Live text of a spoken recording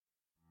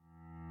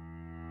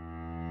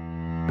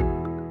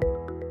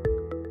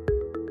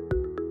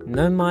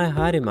No mai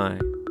haere mai.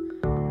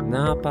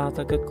 Ngā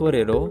Pātaka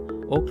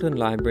Kōrero, Auckland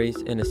Libraries,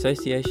 in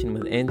association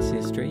with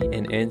Ancestry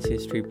and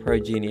Ancestry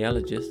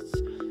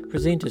Pro-Genealogists,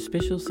 present a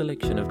special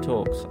selection of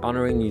talks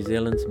honouring New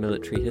Zealand's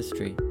military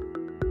history.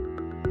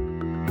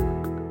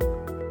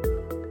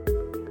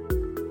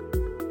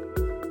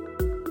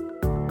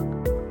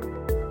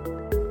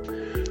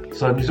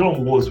 So New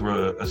Zealand wars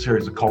were a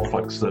series of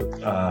conflicts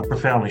that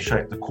profoundly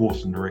shaped the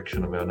course and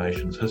direction of our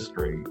nation's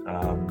history.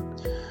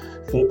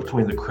 Fought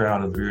between the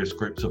Crown and various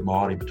groups of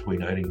Māori between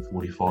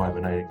 1845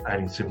 and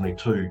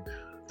 1872.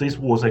 These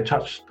wars, they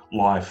touched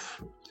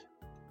life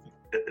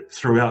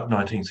throughout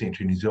 19th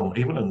century New Zealand,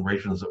 even in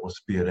regions that were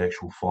spared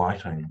actual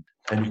fighting.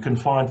 And you can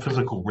find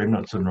physical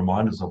remnants and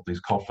reminders of these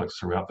conflicts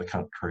throughout the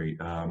country,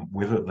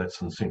 whether that's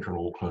in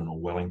central Auckland or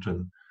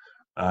Wellington,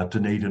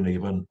 Dunedin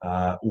even,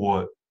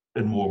 or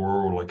in more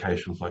rural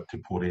locations like Te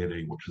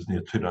Porere, which is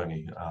near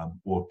Turangi,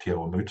 or Te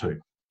Awamutu.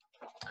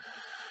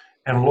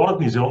 And a lot of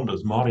New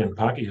Zealanders, Māori and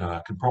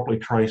Pākehā, can probably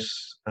trace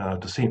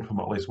descent from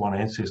at least one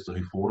ancestor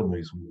who fought in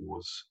these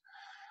wars.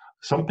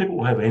 Some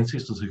people have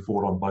ancestors who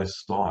fought on both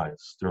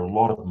sides. There are a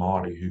lot of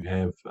Māori who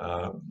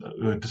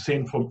have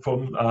descent from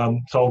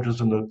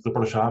soldiers in the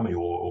British Army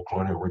or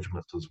colonial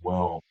regiments as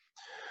well.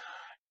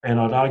 And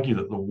I'd argue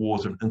that the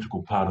wars are an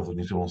integral part of the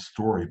New Zealand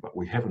story, but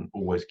we haven't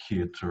always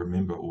cared to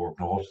remember or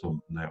acknowledge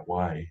them in that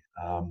way.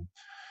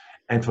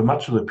 And for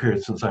much of the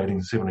period since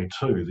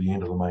 1872, the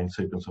end of the main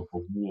sequence of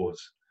the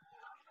wars,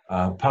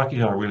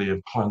 Pākehā really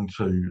have clung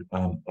to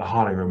a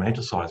highly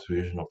romanticised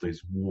version of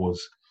these wars.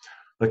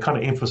 They kind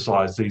of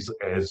emphasise these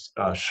as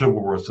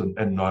chivalrous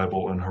and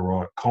noble and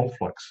heroic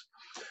conflicts.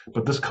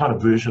 But this kind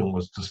of version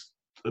was just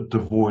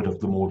devoid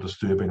of the more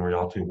disturbing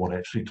reality of what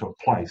actually took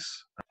place.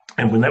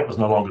 And when that was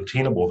no longer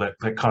tenable,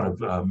 that kind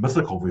of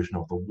mythical version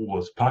of the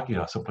wars,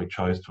 Pākehā simply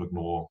chose to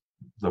ignore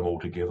them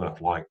altogether,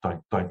 like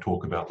don't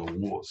talk about the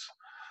wars.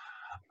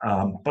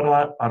 But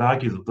I'd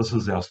argue that this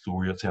is our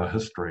story, it's our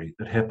history.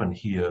 It happened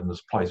here in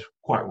this place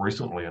quite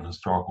recently in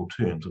historical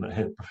terms, and it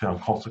had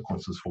profound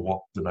consequences for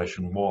what the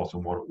nation was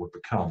and what it would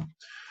become.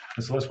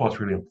 And so that's why it's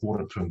really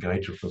important to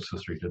engage with this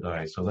history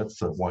today. So that's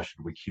the why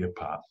should we care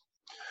part.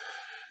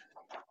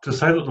 To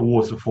say that the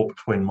wars were fought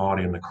between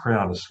Māori and the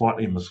Crown is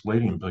slightly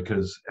misleading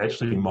because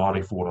actually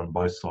Māori fought on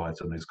both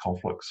sides in these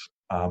conflicts.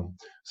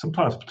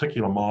 Sometimes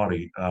particular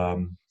Māori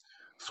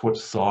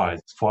switched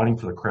sides, fighting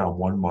for the Crown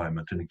one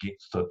moment and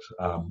against it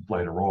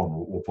later on,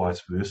 or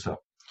vice versa.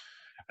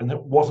 And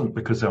that wasn't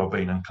because they were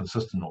being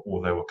inconsistent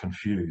or they were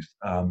confused,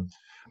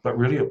 but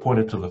really it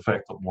pointed to the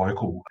fact that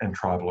local and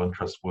tribal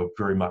interests were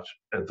very much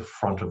at the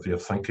front of their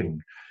thinking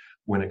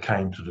when it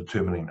came to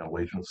determining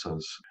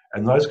allegiances.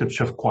 And those could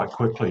shift quite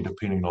quickly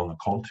depending on the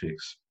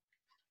context.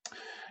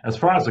 As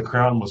far as the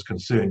Crown was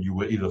concerned, you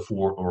were either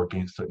for it or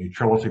against it.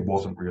 Neutrality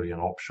wasn't really an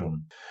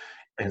option.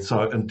 And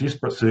so in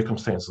desperate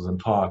circumstances,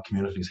 entire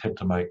communities had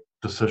to make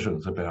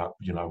decisions about,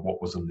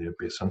 what was in their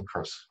best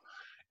interests.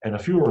 And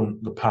if you were in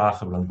the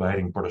path of an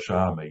invading British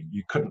Army,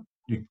 you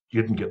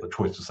didn't get the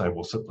choice to say,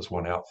 well, sit this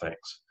one out,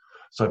 thanks.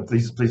 So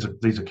these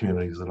are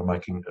communities that are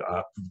making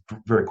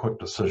very quick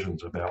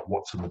decisions about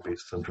what's in the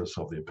best interests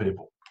of their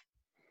people.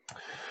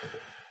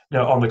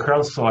 Now, on the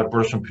Crown side,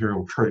 British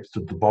Imperial troops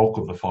did the bulk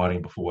of the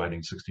fighting before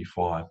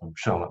 1865, and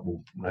Charlotte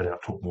will no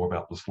doubt talk more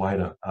about this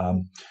later.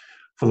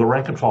 For the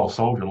rank and file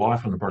soldier,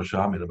 life in the British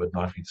Army in the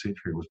mid-19th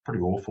century was pretty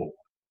awful.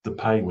 The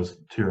pay was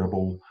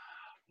terrible,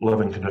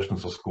 living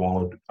conditions were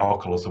squalid,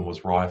 alcoholism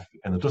was rife,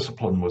 and the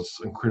discipline was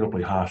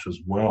incredibly harsh as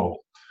well,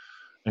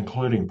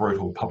 including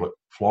brutal public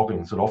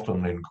floggings that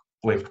often then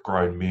left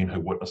grown men who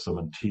witnessed them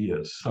in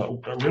tears. So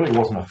it really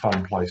wasn't a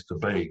fun place to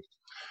be.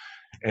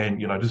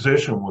 And,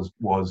 desertion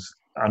was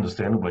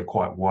understandably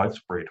quite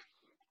widespread.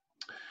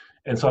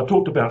 And so I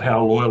talked about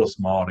how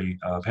loyalist Māori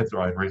had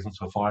their own reasons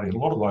for fighting. A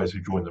lot of those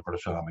who joined the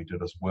British Army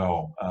did as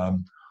well.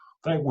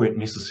 They weren't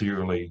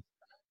necessarily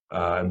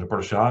in the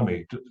British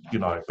Army,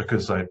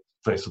 because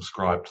they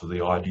subscribed to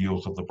the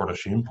ideals of the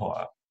British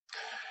Empire.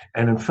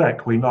 And in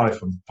fact, we know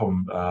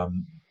from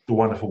the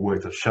wonderful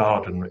work that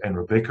Charlotte and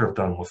Rebecca have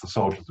done with the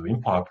Soldiers of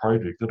Empire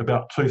project that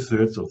about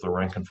 2/3 of the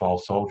rank and file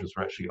soldiers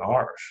are actually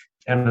Irish.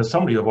 And as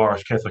somebody of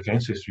Irish Catholic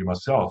ancestry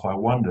myself, I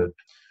wondered,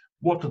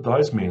 what did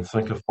those men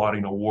think of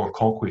fighting a war of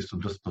conquest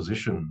and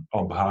dispossession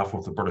on behalf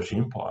of the British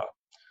Empire,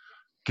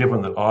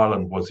 given that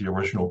Ireland was the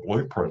original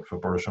blueprint for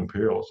British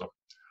imperialism?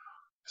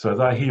 So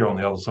they're here on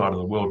the other side of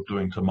the world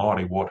doing to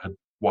Māori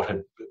what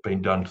had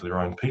been done to their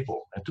own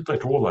people. And did they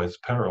draw those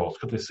parallels?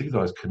 Could they see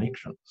those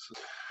connections?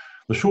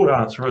 The short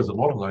answer is a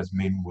lot of those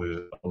men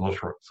were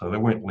illiterate, so they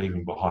weren't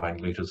leaving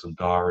behind letters and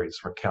diaries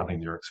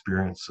recounting their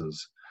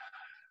experiences.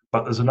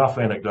 But there's enough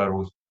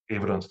anecdotal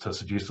evidence to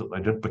suggest that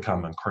they did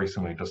become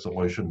increasingly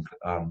disillusioned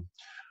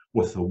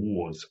with the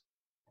wars.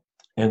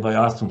 And they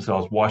asked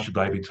themselves, why should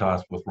they be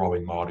tasked with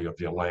robbing Māori of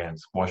their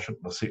lands? Why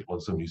shouldn't the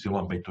settlers in New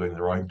Zealand be doing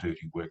their own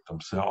dirty work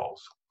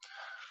themselves?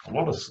 And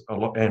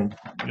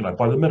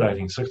by the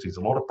mid-1860s,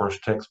 a lot of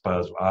British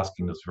taxpayers were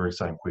asking this very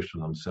same question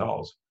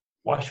themselves.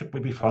 Why should we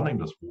be funding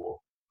this war?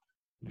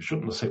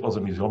 Shouldn't the settlers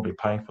in New Zealand be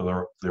paying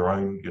for their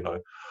own,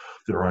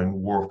 their own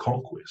war of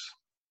conquest?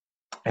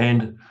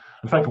 And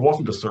in fact, it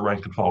wasn't just the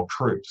rank-and-file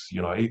troops.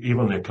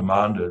 Even their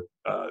commander,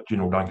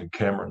 General Duncan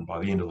Cameron, by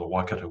the end of the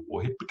Waikato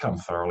War, he'd become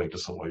thoroughly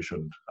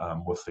disillusioned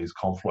with these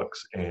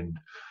conflicts and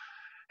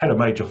had a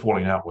major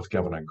falling out with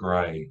Governor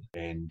Grey.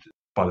 And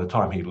by the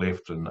time he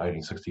left in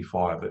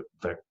 1865,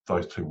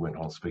 those two weren't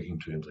on speaking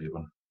terms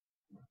even.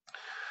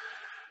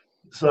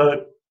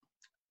 So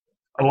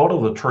a lot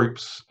of the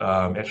troops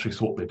actually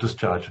sought their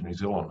discharge in New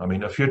Zealand. I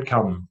mean, if you'd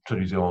come to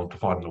New Zealand to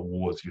fight in the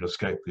wars, you'd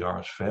escape the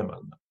Irish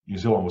famine. New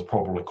Zealand was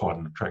probably quite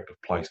an attractive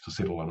place to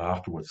settle in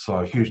afterwards. So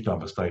a huge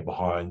number stayed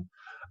behind.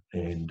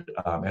 And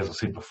as I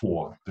said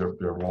before, there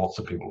are lots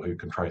of people who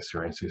can trace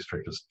their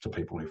ancestry to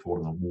people who fought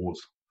in the wars.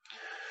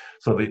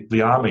 So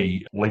the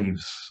army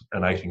leaves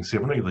in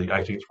 1870. The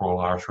 18th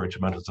Royal Irish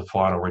Regiment is the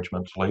final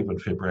regiment to leave in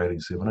February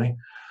 1870.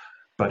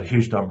 But a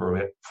huge number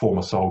of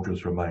former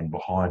soldiers remain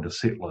behind as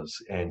settlers.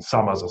 And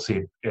some, as I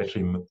said,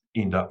 actually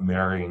end up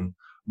marrying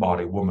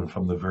Māori women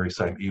from the very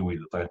same iwi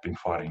that they've been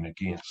fighting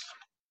against.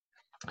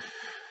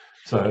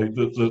 So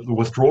the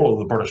withdrawal of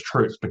the British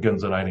troops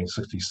begins in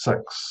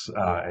 1866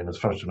 and is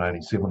finished in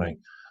 1870.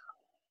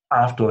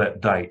 After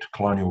that date,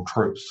 colonial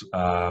troops,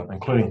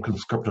 including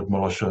conscripted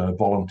militia,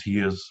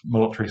 volunteers,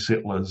 military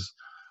settlers,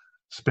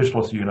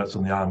 specialist units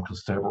in the armed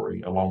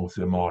constabulary, along with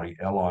their Māori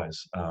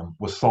allies,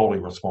 were solely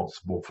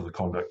responsible for the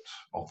conduct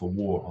of the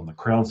war on the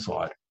Crown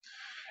side.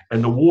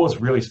 And the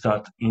wars really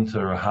start to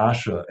enter a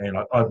harsher, and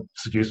I'd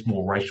suggest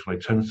more racially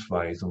tinged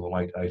phase in the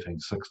late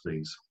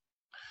 1860s.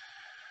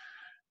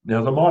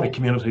 Now, the Māori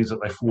communities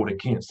that they fought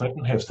against, they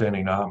didn't have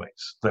standing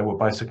armies. They were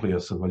basically a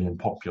civilian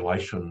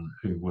population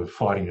who were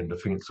fighting in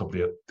defence of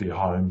their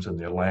homes and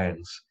their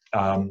lands,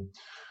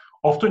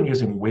 often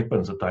using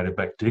weapons that dated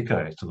back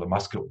decades to the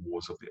musket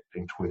wars of the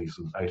 1820s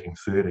and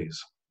 1830s,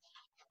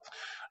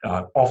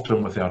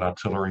 often without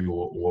artillery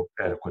or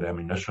adequate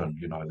ammunition.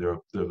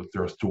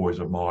 There are stories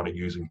of Māori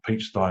using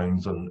peach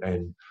stones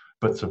and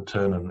bits of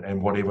tin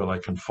and whatever they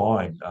can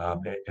find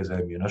as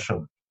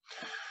ammunition.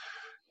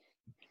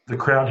 The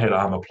Crown had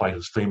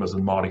armour-plated steamers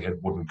and Māori had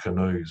wooden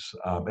canoes.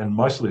 And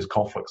most of these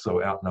conflicts, they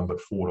were outnumbered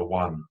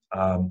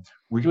 4-1.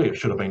 Really, it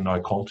should have been no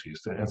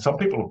contest. And some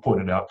people have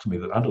pointed out to me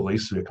that under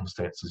these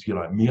circumstances,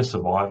 mere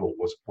survival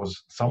was in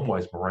some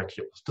ways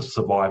miraculous, just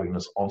surviving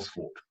this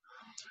onslaught.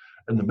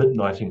 In the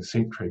mid-19th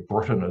century,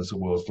 Britain is the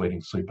world's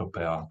leading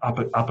superpower,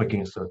 up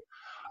against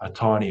a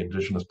tiny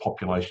indigenous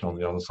population on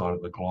the other side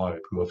of the globe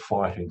who are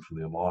fighting for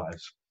their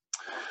lives.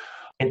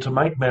 And to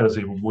make matters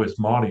even worse,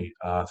 Māori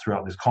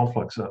throughout these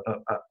conflicts are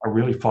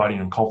really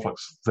fighting in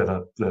conflicts that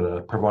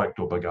are provoked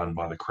or begun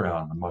by the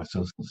Crown in most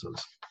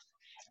instances.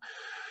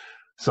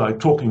 So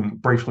talking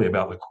briefly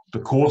about the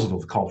causes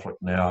of the conflict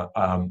now,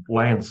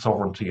 land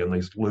sovereignty and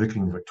these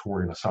lurking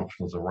Victorian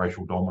assumptions of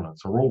racial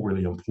dominance are all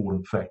really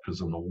important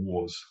factors in the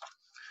wars.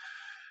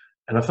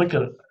 And I think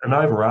an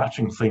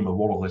overarching theme of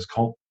all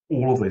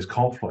of these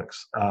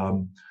conflicts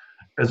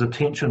is a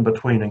tension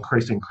between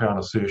increasing Crown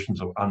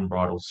assertions of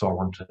unbridled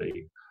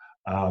sovereignty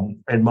and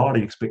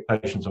Māori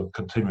expectations of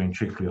continuing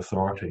chiefly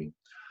authority.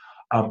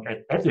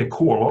 At their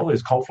core, a lot of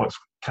these conflicts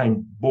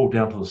boiled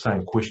down to the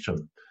same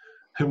question: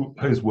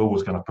 whose will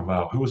was going to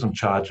prevail? Who was in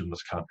charge in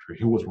this country?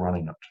 Who was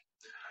running it?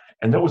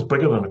 And that was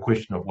bigger than a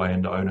question of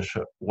land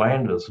ownership.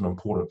 Land is an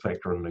important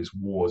factor in these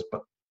wars,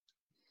 but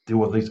there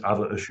were these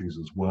other issues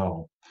as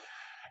well.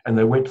 And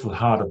they went to the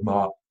heart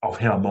of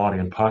how Māori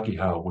and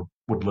Pākehā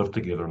would live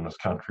together in this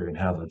country and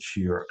how they'd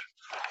share it.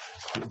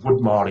 Would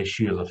Māori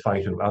share the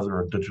fate of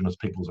other Indigenous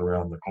peoples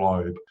around the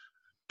globe,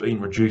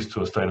 being reduced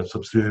to a state of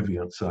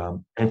subservience,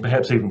 and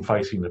perhaps even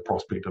facing the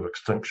prospect of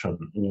extinction?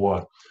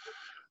 Or,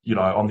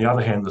 on the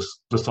other hand,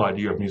 this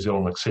idea of New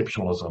Zealand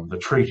exceptionalism, the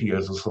treaty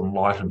as this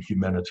enlightened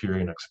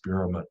humanitarian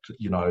experiment,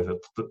 that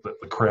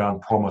the Crown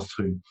promised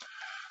to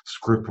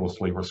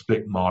scrupulously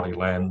respect Māori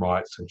land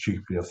rights and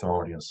chiefly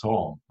authority and so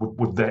on.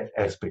 Would that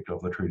aspect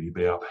of the treaty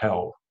be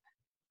upheld?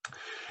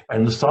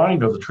 And the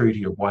signing of the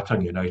Treaty of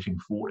Waitangi in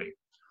 1840,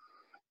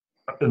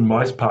 in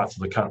most parts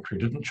of the country,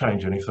 didn't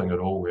change anything at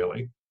all,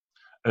 really.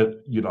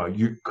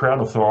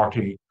 Crown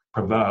authority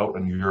prevailed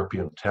in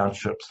European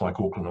townships like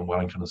Auckland and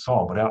Wellington and so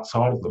on, but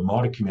outside of them,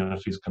 Māori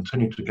communities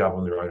continued to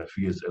govern their own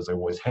affairs as they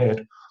always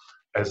had,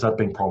 as they'd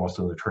been promised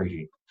in the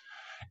treaty.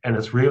 And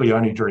it's really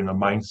only during the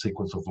main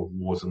sequence of the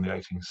wars in the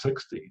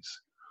 1860s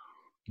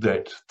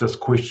that this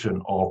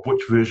question of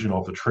which version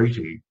of the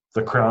treaty,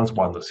 the Crown's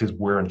one that says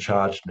we're in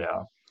charge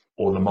now,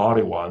 or the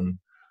Māori one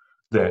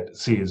that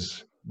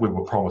says we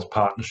were promised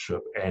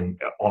partnership and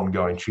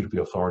ongoing chiefly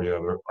authority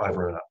over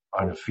our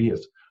own affairs.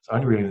 It's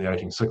only really in the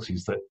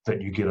 1860s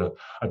that you get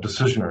a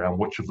decision around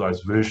which of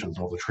those versions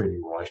of the treaty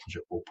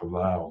relationship will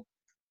prevail.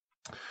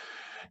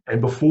 And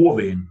before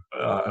then,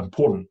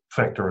 important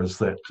factor is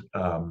that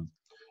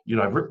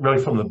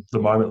really from the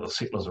moment the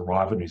settlers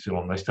arrive in New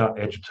Zealand, they start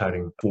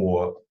agitating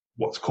for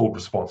what's called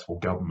responsible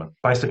government,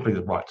 basically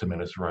the right to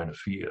manage their own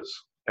affairs.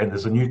 And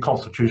there's a new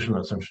constitution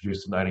that's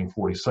introduced in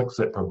 1846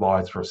 that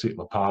provides for a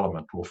settler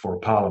parliament, or for a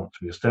parliament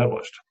to be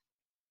established.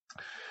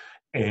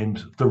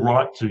 And the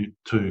right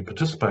to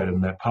participate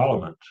in that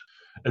parliament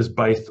is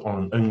based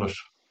on an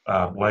English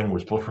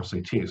language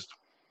literacy test.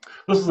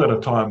 This is at a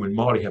time when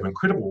Māori have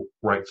incredible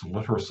rates of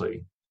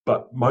literacy,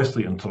 but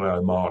mostly in Te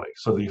Reo Māori.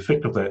 So the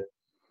effect of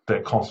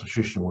that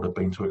constitution would have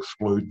been to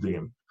exclude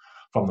them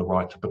from the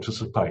right to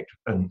participate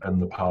in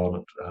the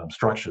parliament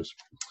structures.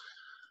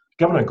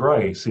 Governor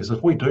Gray says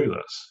if we do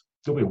this,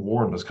 there'll be a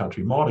war in this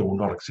country. Māori will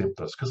not accept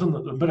this, because in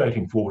the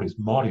mid-1840s,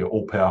 Māori are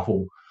all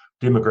powerful,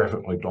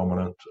 demographically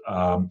dominant,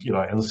 and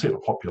the settler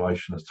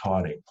population is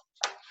tiny.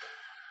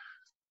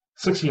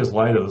 6 years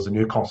later, there's a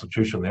new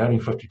constitution, the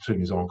 1852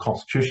 New Zealand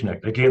Constitution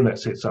Act. Again, that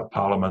sets up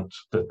parliament,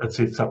 it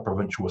sets up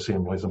provincial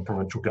assemblies and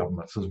provincial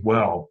governments as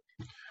well.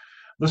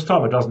 This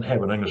time it doesn't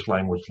have an English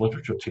language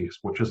literature test,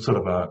 which is sort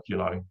of a,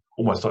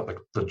 almost like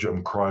the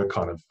Jim Crow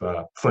kind of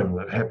thing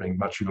that happening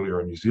much earlier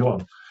in New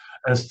Zealand.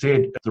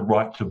 Instead, the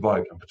right to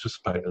vote and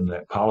participate in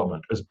that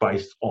parliament is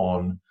based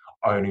on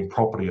owning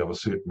property of a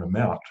certain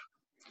amount.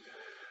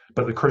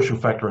 But the crucial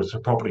factor is the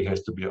property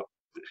has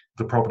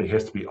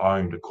to be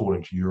owned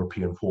according to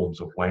European forms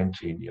of land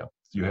tenure.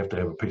 You have to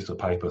have a piece of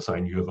paper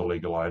saying you're the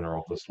legal owner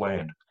of this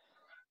land.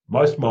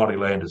 Most Māori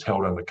land is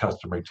held under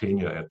customary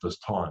tenure at this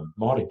time.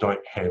 Māori don't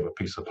have a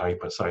piece of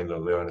paper saying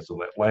they're the owners of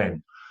that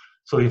land.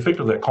 So the effect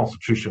of that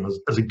constitution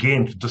is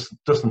again to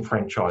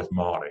disenfranchise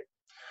Māori.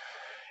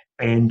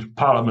 And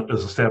Parliament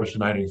is established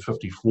in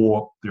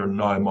 1854. There are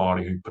no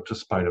Māori who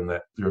participate in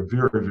that. There are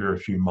very, very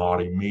few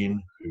Māori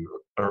men who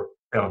are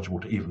eligible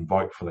to even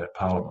vote for that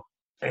Parliament.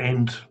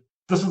 And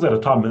this is at a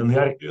time in the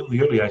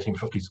early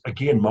 1850s,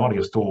 again,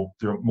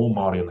 there are more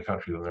Māori in the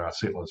country than there are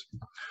settlers.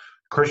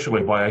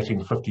 Crucially, by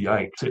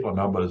 1858, settler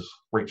numbers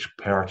reach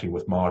parity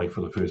with Māori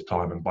for the first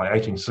time, and by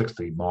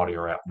 1860, Māori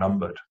are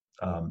outnumbered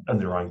in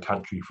their own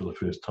country for the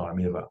first time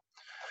ever.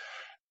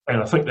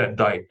 And I think that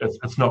date,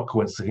 it's not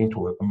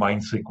coincidental that the main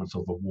sequence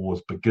of the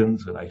wars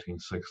begins in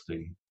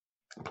 1860,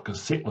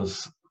 because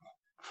settlers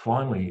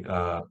finally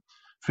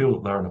feel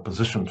that they're in a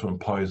position to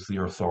impose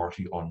their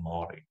authority on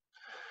Māori.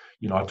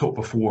 I talked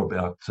before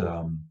about,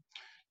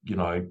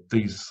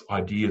 these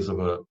ideas of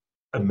a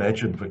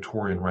imagined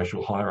Victorian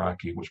racial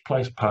hierarchy, which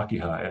placed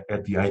Pākehā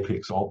at the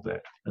apex of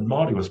that. And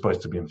Māori was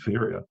supposed to be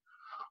inferior.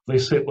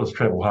 These settlers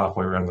travel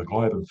halfway around the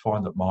globe and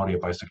find that Māori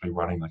are basically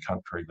running the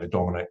country. They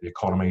dominate the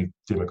economy,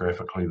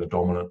 demographically, they're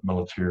dominant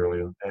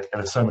militarily, and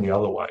in so many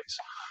other ways.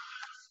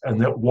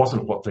 And that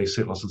wasn't what these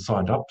settlers had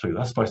signed up to.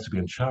 They're supposed to be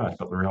in charge,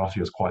 but the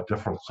reality is quite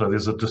different. So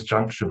there's a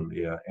disjunction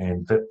there,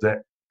 and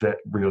that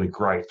really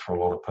grates for a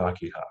lot of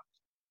Pākehā.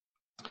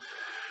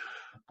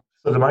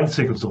 So the main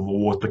sequence of the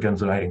wars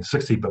begins in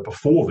 1860, but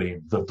before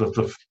then,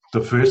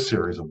 the first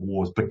series of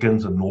wars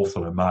begins in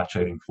Northland in March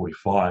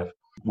 1845,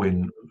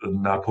 when the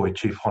Ngāpuhi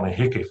chief Hone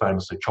Heke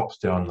famously chops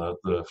down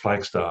the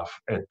flagstaff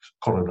at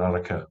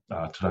Kororanaka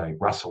today,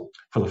 Russell,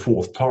 for the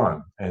fourth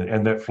time.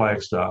 And that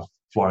flagstaff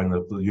flying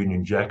the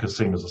Union Jack is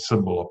seen as a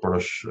symbol of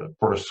British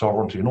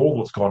sovereignty and all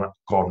that's gone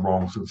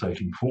wrong since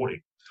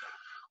 1840.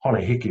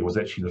 Hone Heke was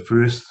actually the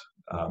first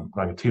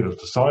Rangatira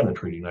to sign the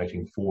treaty in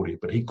 1840,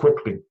 but he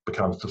quickly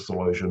becomes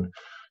disillusioned.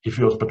 He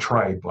feels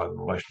betrayed by the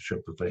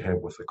relationship that they have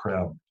with the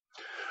Crown.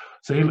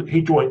 So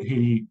he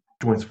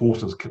joins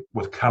forces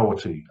with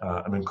Kawati,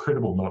 an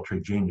incredible military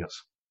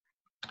genius.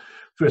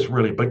 First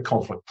really big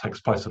conflict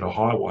takes place at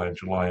Ohio in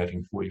July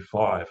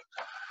 1845.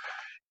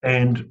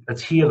 And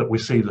it's here that we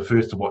see the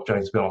first of what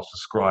James Bellows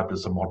described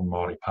as the modern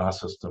Māori PA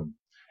system.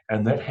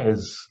 And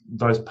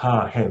those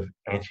PA have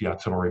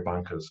anti-artillery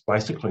bunkers.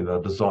 Basically,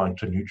 they're designed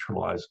to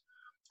neutralise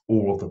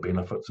all of the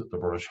benefits that the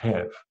British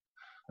have,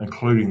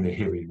 including their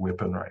heavy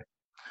weaponry.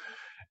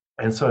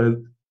 And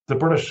so the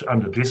British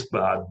under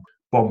Despard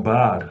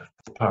bombard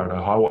the PA at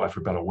Ohio for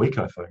about a week,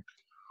 I think.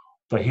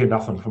 They hear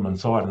nothing from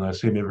inside and they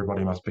assume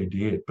everybody must be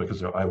dead because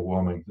their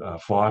overwhelming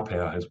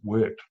firepower has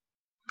worked.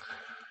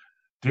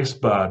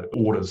 Despard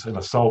orders an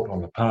assault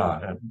on the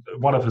PA, and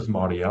one of his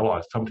Māori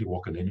allies, Tamati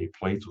Wakanini,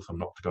 pleads with him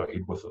not to go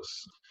ahead with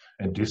this.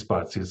 And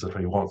Despard says that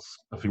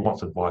if he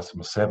wants advice from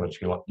a savage,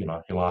 he'll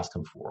ask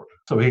him for it.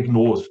 So he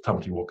ignores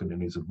Tamati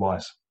Wakanini's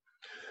advice.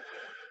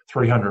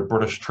 300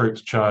 British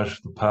troops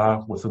charge the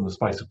PA. Within the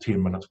space of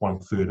 10 minutes,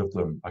 1/3 of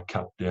them are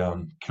cut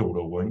down, killed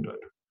or wounded.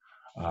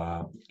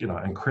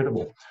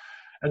 Incredible.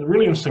 And the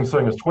really interesting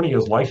thing is 20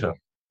 years later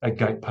at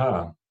Gate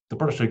Pa, the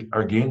British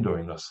are again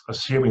doing this,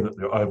 assuming that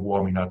their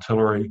overwhelming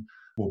artillery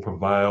will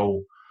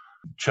prevail,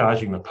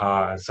 charging the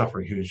PA and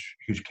suffering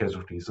huge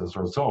casualties as a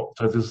result.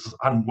 So there's this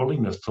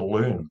unwillingness to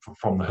learn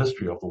from the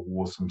history of the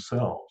wars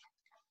themselves.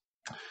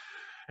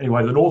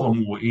 Anyway, the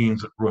Northern War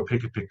ends at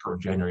Ruapekapeka in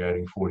January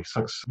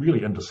 1846,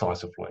 really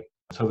indecisively.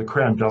 So the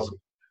Crown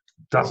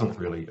doesn't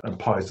really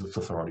impose its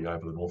authority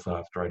over the North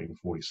after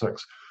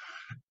 1846.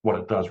 What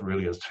it does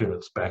really is turn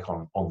its back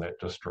on that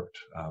district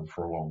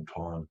for a long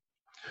time.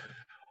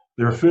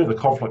 There are further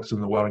conflicts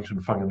in the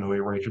Wellington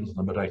Whanganui regions in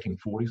the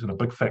mid-1840s, and a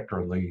big factor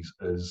in these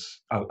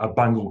is a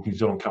bungled New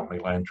Zealand Company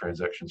land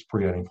transactions,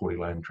 pre-1840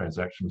 land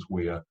transactions,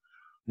 where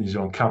the New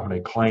Zealand Company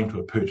claimed to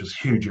have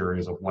purchased huge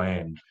areas of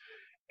land,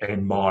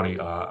 and Māori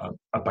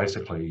are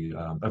basically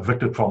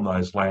evicted from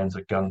those lands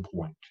at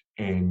gunpoint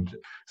And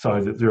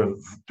so there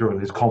are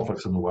these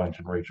conflicts in the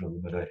Wellington region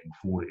in the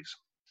mid-1840s.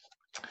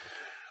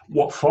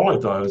 What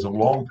followed, though, is a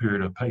long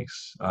period of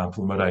peace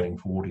from the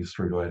mid-1840s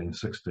through to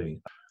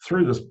 1860.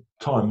 Through this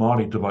time,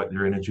 Māori devote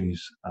their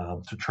energies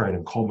to trade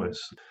and commerce,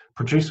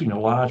 producing a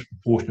large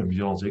proportion of New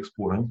Zealand's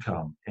export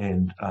income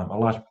and a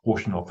large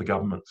proportion of the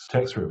government's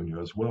tax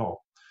revenue as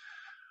well,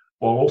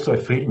 while also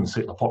feeding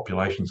settler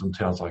populations in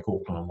towns like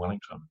Auckland and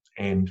Wellington.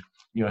 And,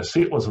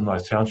 settlers in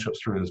those townships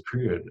through this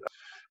period,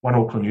 one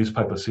Auckland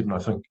newspaper said in, I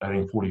think,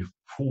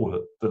 1844,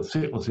 that the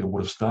settlers there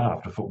would have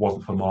starved if it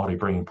wasn't for Māori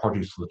bringing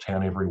produce to the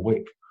town every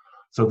week.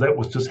 So that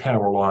was just how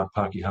reliant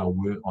Pākehā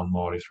were on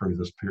Māori through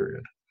this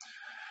period.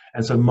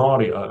 And so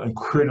Māori are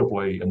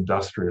incredibly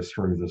industrious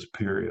through this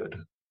period.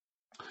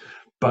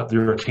 But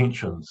there are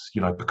tensions,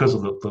 because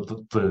of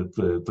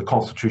the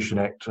Constitution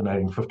Act in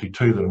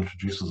 1852 that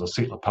introduces a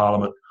settler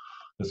parliament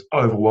that's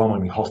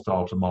overwhelmingly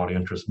hostile to Māori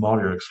interests.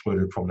 Māori are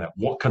excluded from that.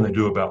 What can they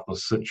do about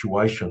this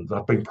situation?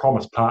 They've been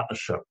promised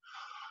partnership.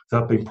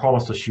 They've been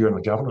promised a share in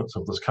the governance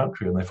of this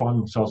country, and they find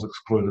themselves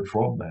excluded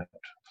from that.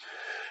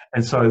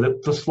 And so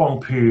this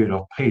long period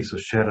of peace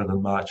is shattered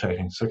in March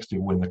 1860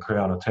 when the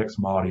Crown attacks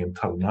Māori and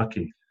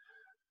Taranaki,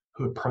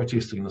 who are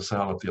protesting the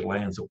sale of their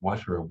lands at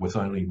Waitara with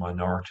only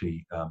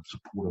minority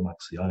support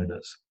amongst the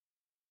owners.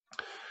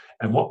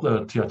 And what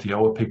the Te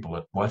Atiawa people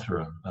at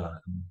Waitara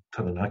and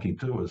Taranaki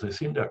do is they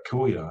send out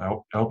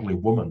kuia, elderly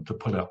women, to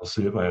put out the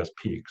surveyor's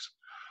pegs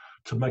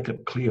to make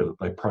it clear that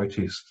they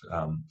protest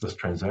this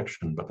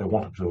transaction, but they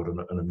want to do it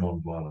in a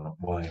non-violent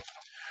way.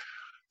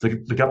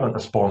 The government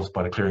responds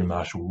by declaring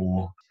martial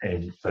law,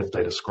 and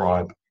they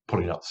describe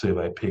putting up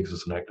survey pegs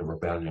as an act of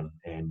rebellion.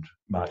 And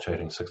March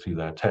 1860,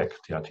 they attack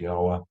Te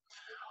Atiawa.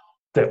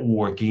 That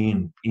war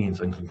again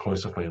ends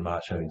inconclusively in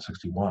March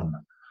 1861,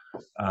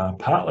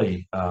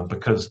 partly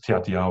because Te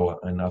Atiawa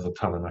and other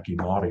Taranaki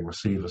Māori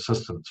receive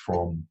assistance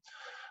from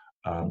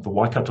the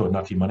Waikato and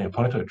Ngāti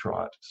Maniapoto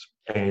tribes.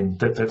 And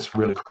that's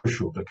really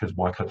crucial because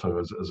Waikato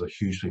is a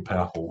hugely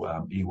powerful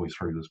iwi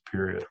through this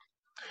period.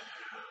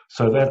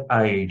 So that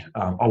aid,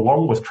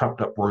 along with trumped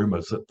up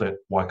rumours that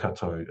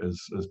Waikato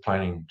is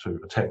planning to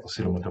attack the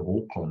settlement of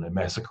Auckland and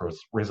massacre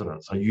its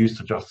residents, are used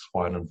to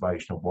justify an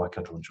invasion of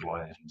Waikato in July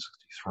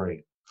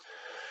 1863.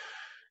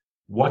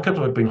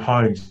 Waikato had been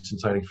home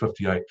since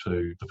 1858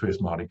 to the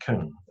first Māori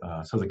king.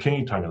 So the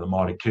Kingitanga, the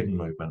Māori king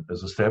movement,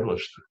 is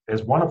established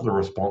as one of the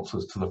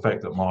responses to the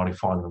fact that Māori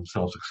find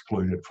themselves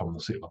excluded from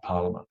the settler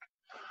parliament.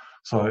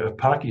 So if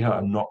Pākehā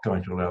are not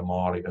going to allow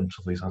Māori into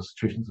these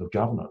institutions of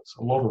governance,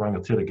 a lot of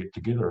rangatira get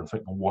together and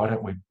think, well,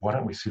 why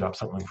don't we set up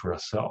something for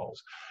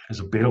ourselves as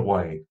a better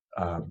way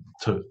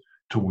to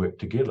work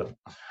together?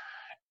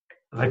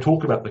 They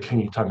talk about the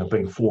Kingitanga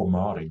being for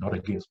Māori, not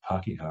against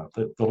Pākehā.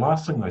 The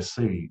last thing they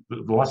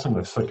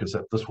think is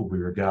that this will be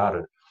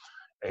regarded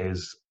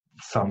as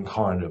some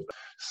kind of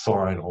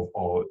sign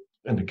or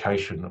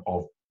indication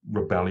of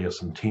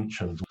rebellious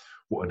intentions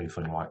or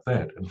anything like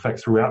that. In fact,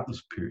 throughout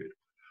this period,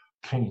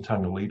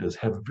 Kingitanga leaders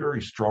have a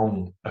very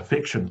strong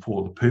affection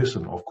for the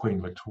person of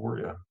Queen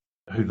Victoria,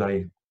 who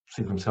they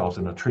see themselves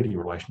in a treaty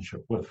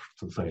relationship with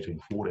since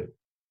 1840.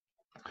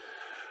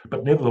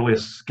 But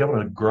nevertheless,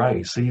 Governor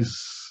Grey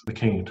sees the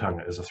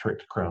Kingitanga as a threat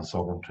to Crown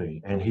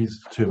sovereignty, and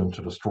he's determined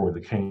to destroy the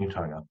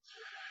Kingitanga.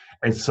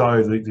 And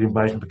so the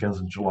invasion begins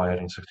in July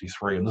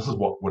 1863, and this is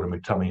what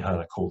Wiremu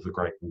Tamihana called the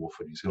Great War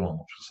for New Zealand,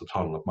 which is the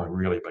title of my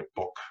really big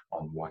book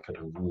on the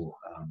Waikato War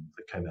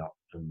that came out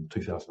in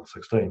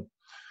 2016.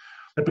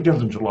 It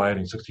begins in July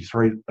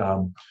 1863.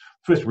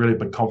 First really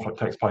big conflict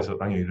takes place at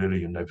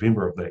Rangiriri in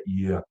November of that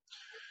year,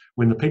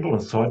 when the people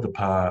inside the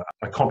pa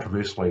are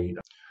controversially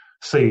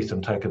seized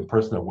and taken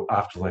prisoner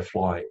after they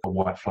fly a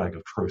white flag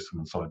of truce from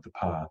inside the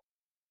pa.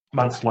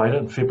 Months later,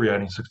 in February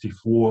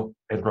 1864,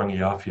 at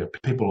Rangiawhia,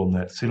 people in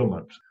that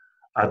settlement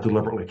are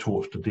deliberately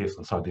tortured to death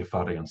inside their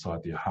whare,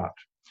 inside their hut.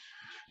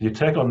 The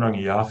attack on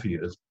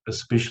Rangiawhia is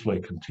especially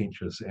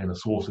contentious and a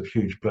source of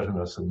huge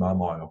bitterness and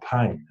mamae or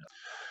pain,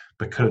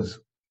 because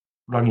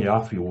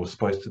Rangiawhia was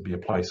supposed to be a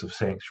place of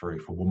sanctuary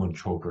for women,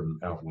 children,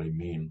 elderly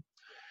men.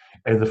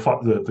 And the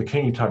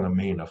Kingitanga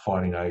men of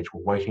fighting age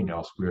were waiting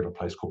elsewhere at a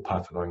place called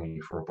Patarangi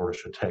for a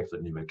British attack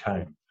that never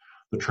came.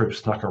 The troops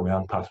snuck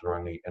around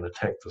Patarangi and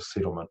attacked the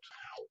settlement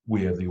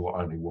where there were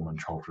only women,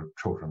 children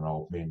and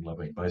old men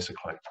living,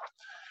 basically.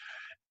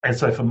 And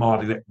so for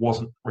Māori, that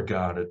wasn't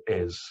regarded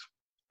as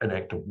an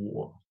act of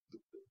war.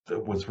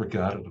 It was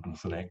regarded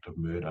as an act of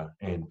murder.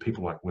 And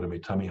people like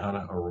Wiremu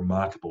Tamihana, a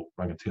remarkable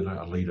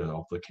rangatira, a leader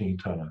of the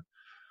Kingitanga,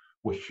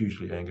 were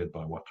hugely angered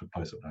by what took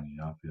place at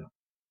Rangiawhia.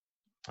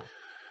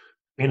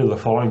 End of the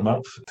following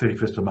month,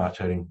 31st of March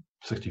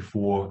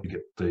 1864, you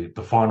get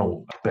the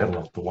final battle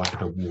of the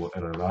Waikato War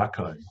at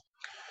Ōrākau.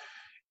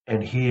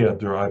 And here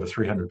there are over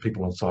 300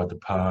 people inside the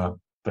pa.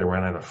 They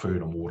ran out of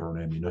food and water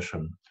and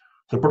ammunition.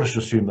 The British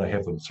assume they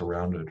have them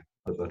surrounded,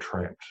 that they're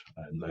trapped,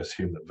 and they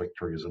assume that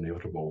victory is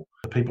inevitable.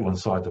 The people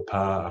inside the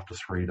pa, after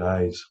 3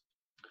 days,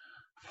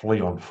 flee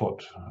on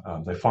foot.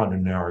 They find a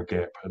narrow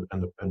gap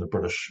in the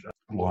British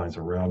lines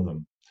around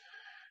them.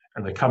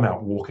 And they come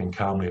out walking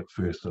calmly at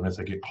first, and as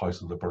they get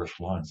closer to the British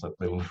lines,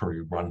 they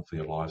literally run for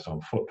their lives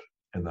on foot,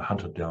 and they're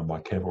hunted down by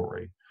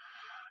cavalry,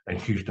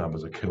 and huge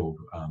numbers are killed.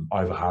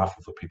 Over half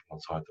of the people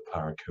inside the pa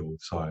are killed.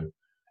 So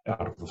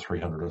out of the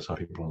 300 or so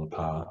people in the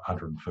pa,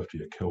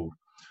 150 are killed,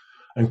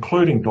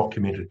 including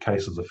documented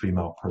cases of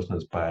female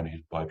prisoners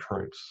bayoneted by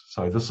troops.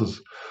 So this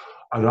is,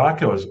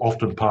 Ōrākau is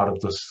often part of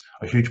this,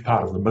 a huge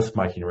part of the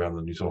myth-making around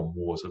the New Zealand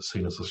Wars. It's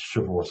seen as a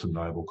chivalrous and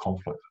noble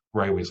conflict.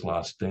 Rewe's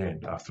last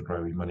stand after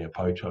Rewe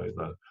Maniapoto,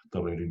 the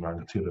leading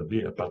rangatira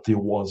there. But there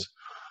was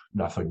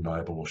nothing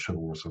noble or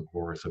chivalrous or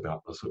glorious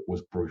about this. It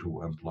was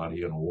brutal and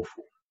bloody and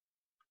awful.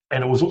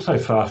 And it was also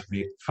far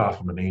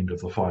from an end of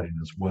the fighting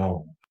as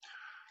well.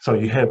 So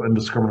you have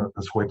indiscriminate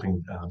and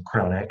sweeping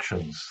Crown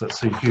actions that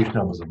see huge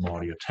numbers of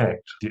Māori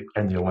attacked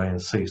and their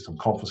land seized and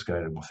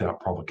confiscated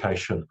without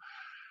provocation.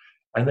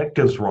 And that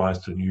gives rise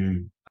to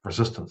new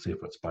resistance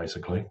efforts,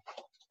 basically.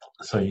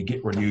 So you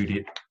get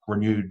renewed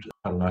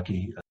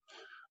Taranaki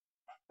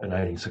in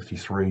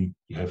 1863.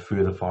 You have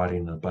further fighting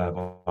in the Bay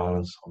of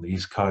Islands on the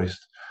east coast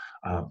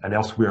and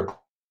elsewhere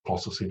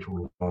across the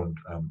central island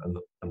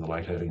in the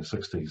late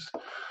 1860s.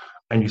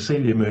 And you see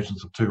the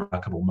emergence of two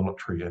remarkable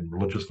military and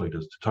religious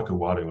leaders, Te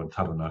Takuwaru and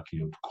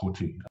Taranaki of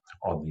Koti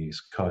on the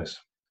east coast.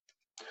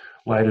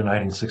 Late in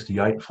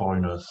 1868,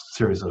 following a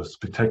series of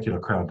spectacular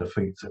Crown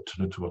defeats at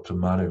Tunutua Te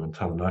Manu and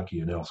Taranaki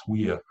and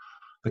elsewhere,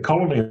 the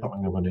colony is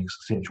something of an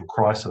existential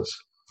crisis,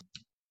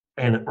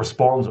 and it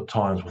responds at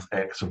times with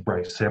acts of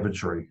great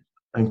savagery,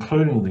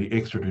 including the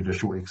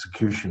extrajudicial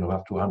execution of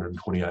up to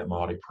 128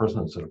 Māori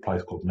prisoners at a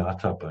place called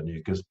Ngātapa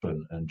near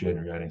Gisborne in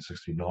January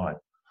 1869.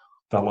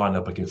 They're lined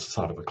up against the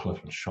side of a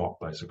cliff and shot,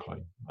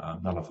 basically.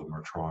 None of them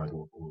are tried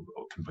or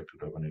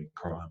convicted of any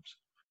crimes.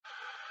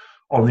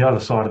 On the other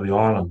side of the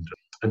island,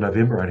 in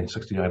November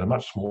 1868, a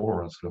much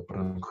smaller incident, but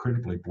an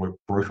incredibly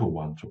brutal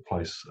one, took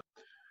place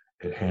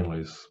at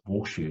Hanley's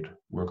Woolshed,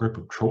 where a group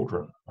of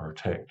children are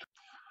attacked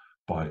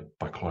by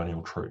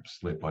colonial troops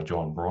led by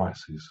John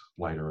Bryce, who's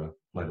later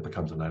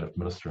becomes a native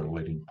minister and a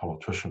leading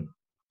politician.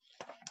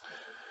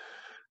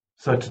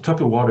 So Te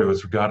Takuwaru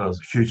is regarded as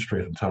a huge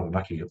threat in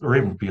Taranaki. There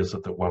even appears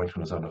that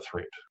Wellington is under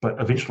threat. But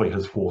eventually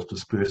his force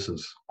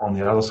disperses. On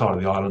the other side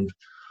of the island,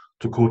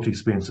 Te Kooti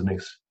spends the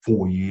next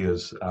 4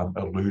 years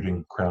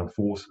eluding Crown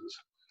forces.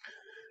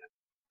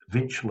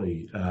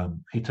 Eventually,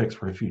 he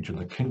takes refuge in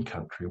the King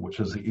Country, which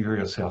is the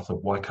area south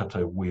of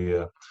Waikato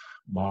where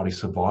Māori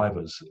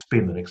survivors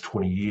spend the next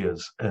 20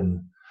 years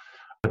in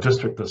a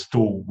district that's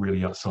still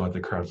really outside the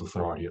Crown's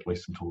authority, at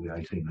least until the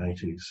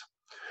 1880s.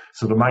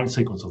 So the main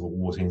sequence of the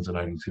wars ends in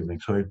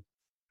 1872.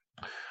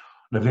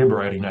 November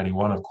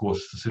 1881, of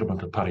course, the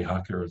settlement of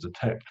Parihaka is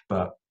attacked,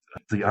 but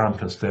the armed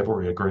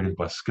constabulary are greeted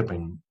by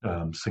skipping,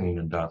 singing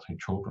and dancing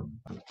children.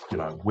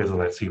 Whether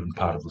that's even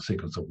part of the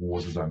sequence of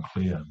wars is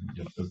unclear.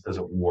 Is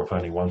it war if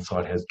only one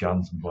side has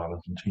guns and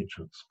violent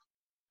intentions?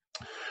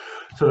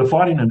 So the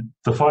fighting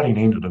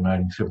ended in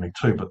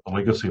 1872, but the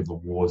legacy of the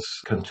wars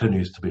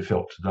continues to be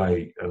felt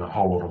today in a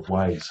whole lot of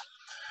ways.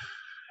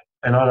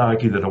 And I'd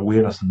argue that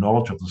awareness and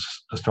knowledge of this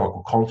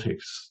historical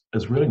context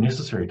is really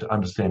necessary to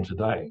understand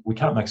today. We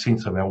can't make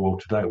sense of our world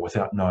today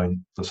without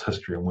knowing this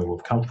history and where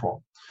we've come from.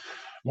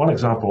 One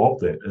example of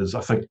that is,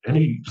 I think,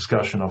 any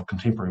discussion of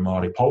contemporary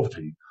Māori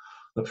poverty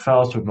that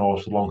fails to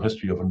acknowledge the long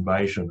history of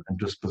invasion and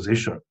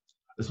dispossession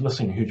is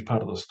missing a huge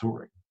part of the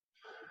story.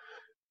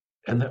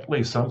 And that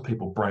leaves some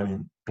people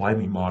blaming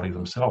Māori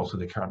themselves for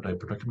their current day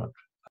predicament.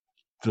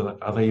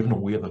 Are they even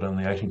aware that in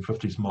the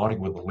 1850s, Māori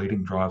were the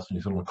leading drivers in the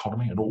New Zealand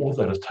economy, and all of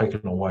that is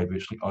taken away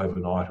virtually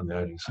overnight in the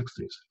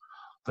 1860s?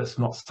 That's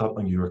not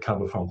something you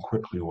recover from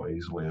quickly or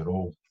easily at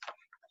all.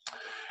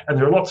 And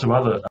there are lots of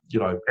other,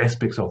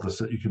 aspects of this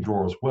that you can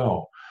draw as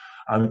well.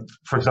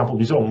 For example,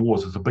 New Zealand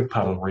Wars is a big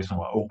part of the reason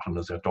why Auckland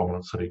is our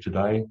dominant city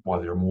today, why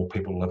there are more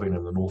people living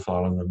in the North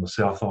Island than the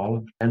South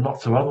Island, and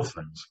lots of other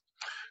things.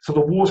 So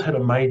the wars had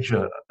a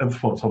major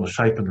influence on the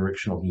shape and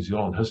direction of New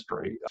Zealand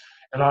history,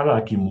 and I'd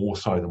argue more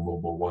so than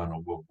World War I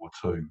or World War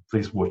II.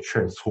 These were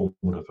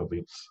transformative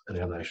events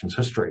in our nation's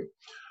history.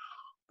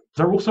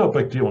 They're also a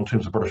big deal in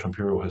terms of British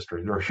imperial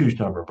history. There are a huge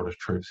number of British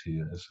troops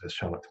here, as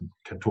Charlotte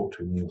can talk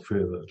to Neil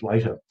further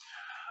later.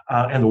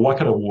 And the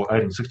Waikato War,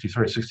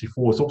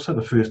 1863-64, is also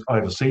the first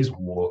overseas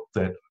war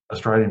that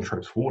Australian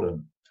troops fought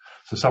in.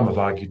 So some have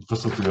argued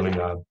this is really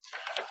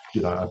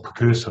a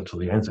precursor to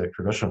the Anzac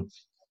tradition.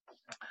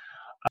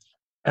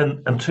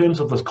 And in terms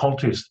of this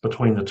contest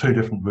between the two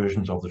different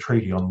versions of the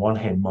treaty, on one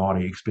hand,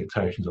 Māori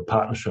expectations of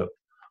partnership,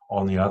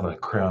 on the other,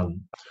 Crown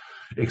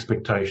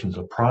expectations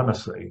of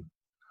primacy,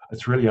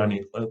 it's really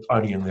only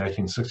in the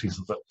 1860s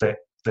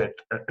that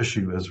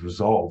issue is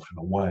resolved in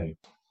a way.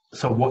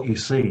 So what you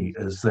see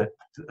is that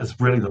it's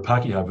really the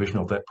Pākehā version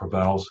of that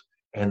prevails,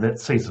 and that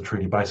sees the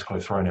treaty basically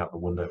thrown out the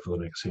window for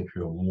the next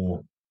century or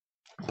more.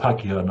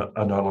 Pākehā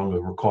are no longer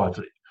required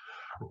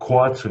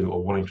to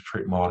or willing to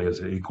treat Māori as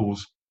their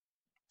equals,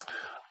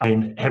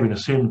 and having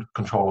assumed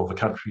control of the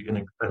country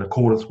in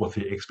accordance with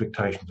their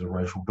expectations of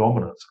racial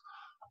dominance,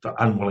 they're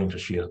unwilling to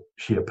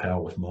share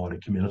power with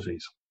Māori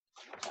communities.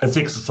 It's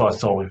exercised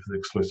solely for the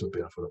exclusive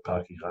benefit of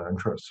Pākehā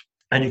interests.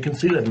 And you can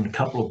see that in a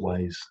couple of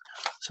ways.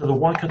 So the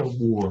Waikato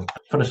War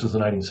finishes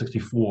in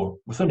 1864.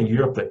 Within a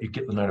year of that, you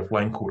get the Native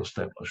Land Court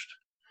established.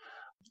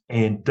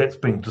 And that's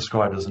been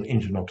described as an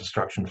engine of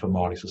destruction for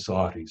Māori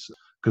societies,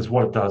 because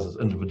what it does is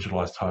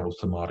individualise titles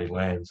to Māori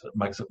lands. It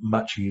makes it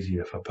much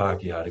easier for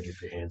Pākehā to get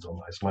their hands on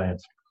those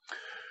lands.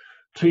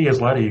 2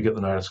 years later, you get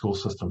the native school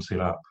system set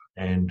up,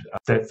 and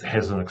that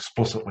has an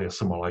explicitly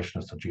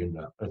assimilationist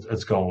agenda.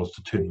 Its goal is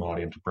to turn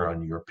Māori into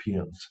brown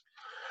Europeans.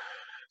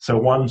 So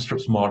one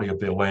strips Māori of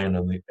their land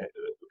and the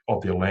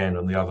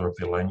other of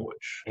their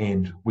language.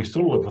 And we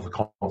still live with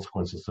the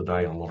consequences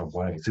today in a lot of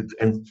ways.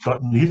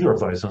 But neither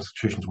of those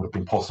institutions would have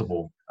been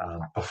possible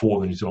before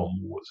the New Zealand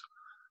Wars.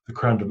 The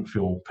Crown didn't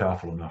feel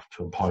powerful enough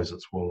to impose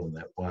its will in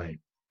that way.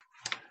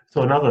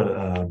 So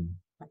another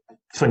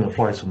thing that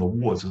flows from the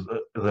wars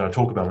that I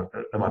talk about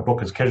in my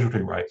book is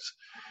casualty rates.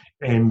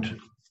 And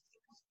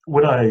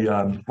when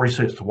I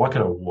researched the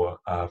Waikato War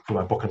for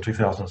my book in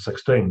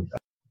 2016,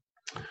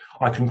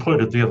 I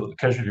concluded there that the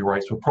casualty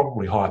rates were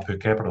probably higher per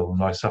capita than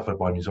those suffered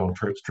by New Zealand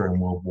troops during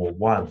World War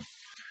I.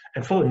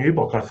 And for the new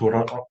book, I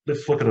thought,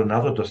 let's look at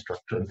another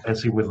district and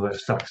see whether that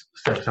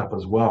stacks up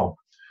as well.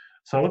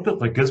 So I looked at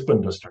the Gisborne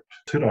district,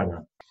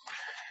 Turanga.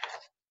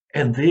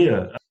 And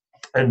there,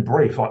 in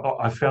brief,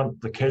 I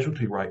found the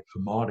casualty rate for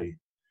Māori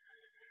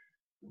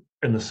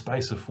in the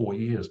space of 4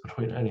 years,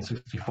 between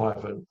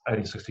 1865 and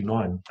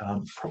 1869,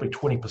 probably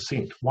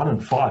 20%. 1 in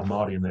 5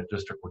 Māori in that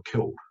district were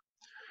killed,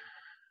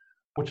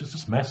 which is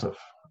just massive,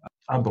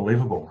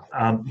 unbelievable.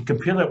 You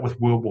compare that with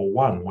World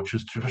War I, which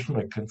is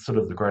traditionally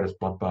considered the greatest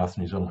bloodbath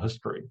in New Zealand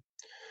history.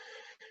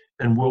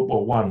 In World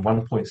War I,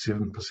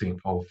 1.7%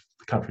 of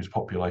the country's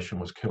population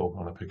was killed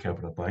on a per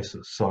capita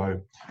basis. So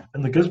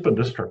in the Gisborne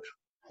district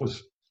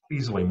was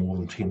easily more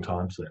than 10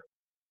 times that.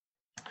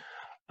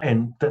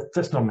 And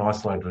that's not an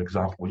isolated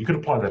example. You could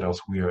apply that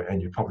elsewhere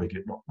and you probably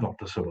get not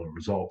dissimilar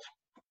results.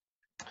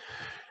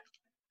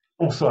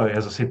 Also,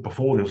 as I said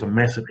before, there was a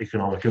massive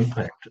economic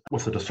impact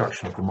with the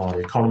destruction of the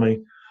Māori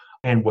economy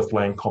and with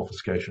land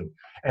confiscation.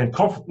 And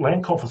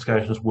land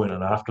confiscations weren't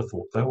an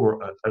afterthought. They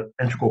were an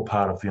integral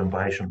part of the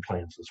invasion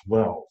plans as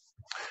well.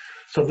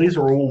 So these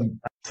are all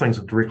things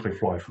that directly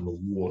flow from the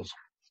wars.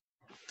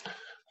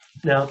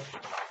 Now,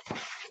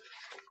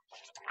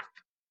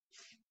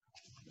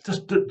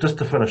 just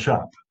to finish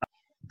up,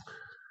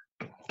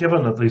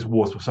 given that these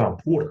wars were so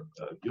important,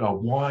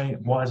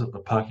 why is it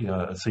that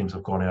Pākehā seems to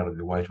have gone out of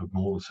their way to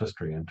ignore this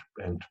history and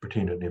to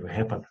pretend it never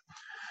happened?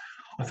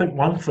 I think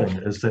one thing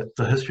is that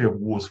the history of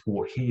wars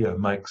fought here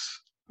makes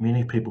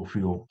many people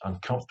feel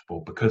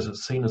uncomfortable because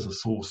it's seen as a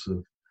source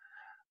of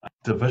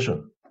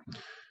division.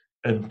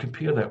 And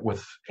compare that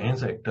with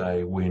Anzac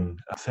Day, when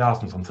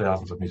thousands and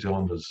thousands of New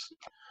Zealanders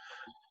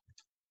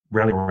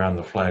rally around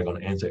the flag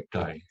on Anzac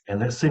Day,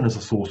 and that's seen as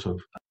a source of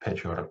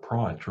patriotic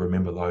pride to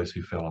remember those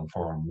who fell in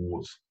foreign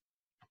wars.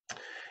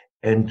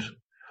 And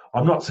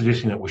I'm not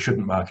suggesting that we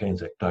shouldn't mark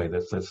Anzac Day.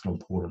 That's an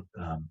important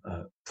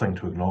thing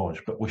to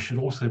acknowledge, but we should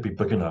also be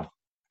big enough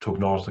to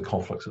acknowledge the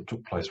conflicts that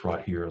took place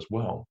right here as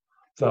well.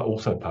 They're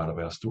also part of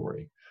our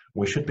story.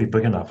 We should be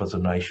big enough as a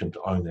nation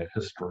to own that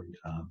history,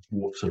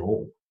 warts and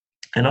all.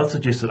 And I'd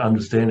suggest that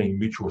understanding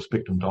mutual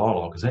respect and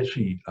dialogue is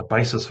actually a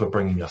basis for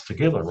bringing us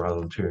together rather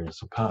than tearing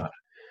us apart.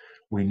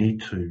 We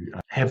need to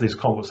have these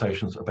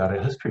conversations about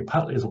our history,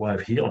 partly as a way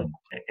of healing.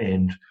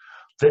 And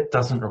that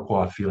doesn't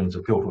require feelings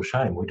of guilt or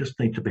shame. We just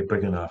need to be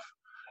big enough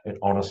and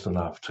honest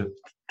enough to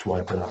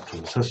open up to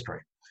this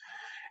history.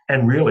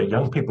 And really,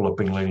 young people have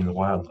been leading the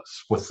way on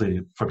this with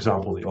for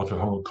example, the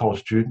Otahonga College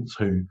students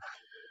who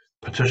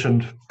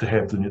petitioned to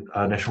have the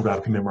National Day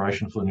of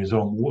Commemoration for the New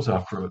Zealand Wars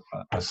after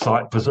a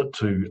site visit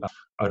to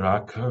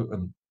Ōrākau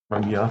and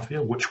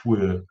Rangiawhia, which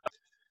were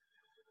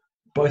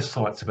both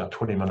sites about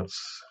 20 minutes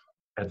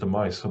at the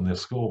most from their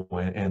school,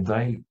 and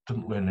they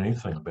didn't learn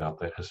anything about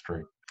that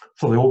history.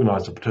 So they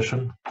organised a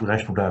petition, the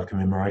National Day of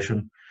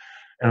Commemoration,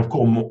 and of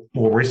course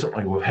more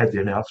recently we've had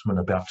the announcement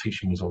about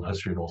teaching New Zealand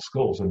history in all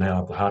schools, and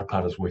now the hard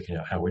part is working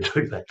out how we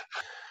do that.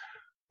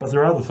 But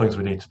there are other things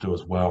we need to do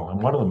as well,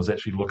 and one of them is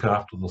actually look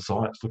after the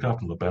sites, look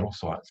after the battle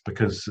sites,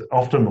 because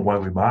often the way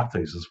we mark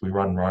these is we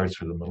run roads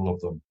through the middle of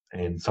them,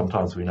 and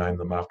sometimes we name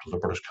them after the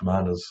British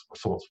commanders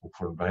responsible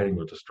for invading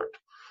the district.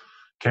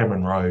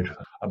 Cameron Road,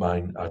 a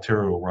main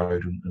arterial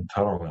road in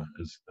Tauranga,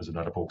 is a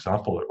notable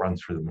example. It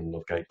runs through the middle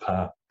of Gate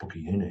Park,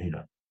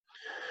 Pukehinahina.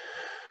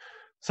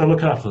 So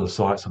look after the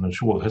sites and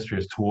ensure the history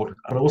is taught.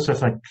 But I also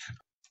think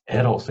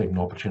adults need an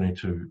opportunity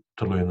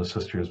to learn this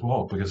history as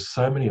well, because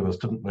so many of us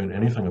didn't learn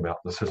anything about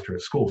this history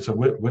at school. So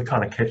we're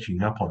kind of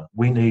catching up on it.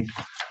 We need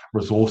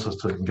resources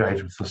to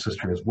engage with this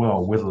history as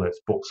well, whether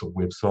that's books or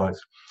websites,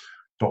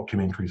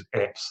 documentaries,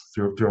 apps.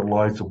 There are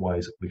loads of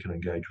ways that we can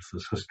engage with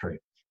this history.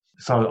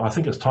 So I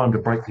think it's time to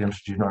break the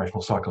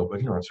intergenerational cycle of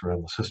ignorance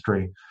around this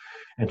history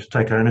and to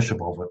take ownership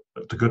of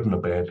it, the good and the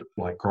bad,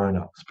 like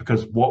grown-ups,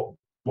 because what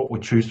we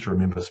choose to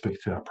remember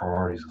speaks to our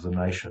priorities as a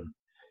nation.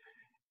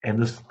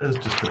 And this is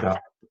just about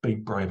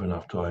being brave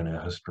enough to own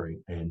our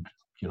history and,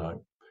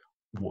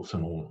 warts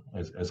and all,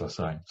 as I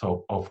say.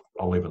 So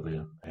I'll leave it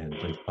there and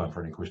leave time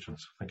for any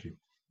questions. Thank you.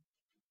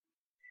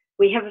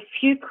 We have a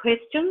few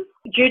questions.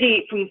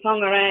 Judy from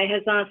Whangarei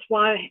has asked,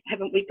 why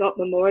haven't we got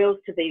memorials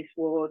to these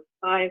wars?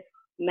 I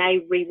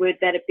may reword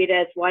that a bit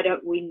as, why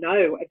don't we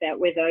know about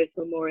where those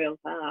memorials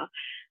are?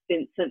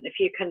 Vincent, if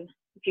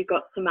you've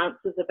got some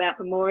answers about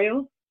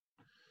memorials.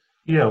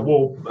 Yeah,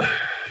 well,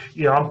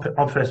 yeah,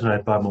 I'm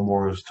fascinated by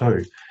memorials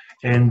too.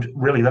 And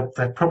really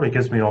that probably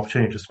gives me an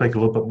opportunity to speak a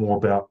little bit more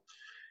about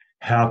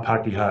how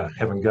Pākehā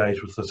have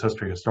engaged with this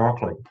history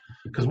historically.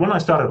 Because when I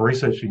started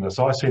researching this,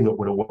 I assumed that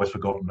we'd always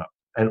forgotten it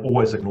and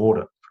always ignored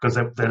it, because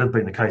that had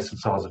been the case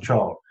since I was a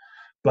child.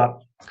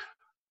 But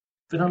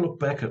then I look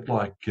back at,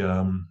 like,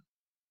 in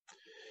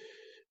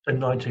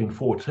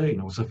 1914,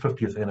 it was the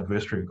 50th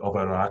anniversary of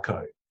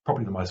Ōrākau,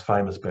 probably the most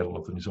famous battle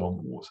of the New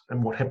Zealand Wars.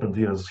 And what happened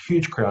there is a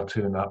huge crowd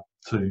turned up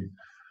to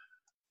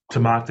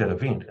mark that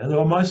event. And they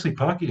were mostly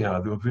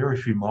Pākehā. There were very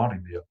few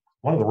Māori there.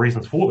 One of the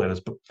reasons for that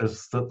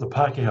is that the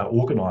Pākehā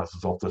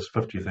organisers of this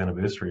 50th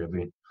anniversary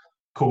event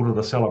called it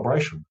a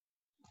celebration.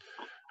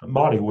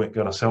 Māori weren't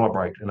going to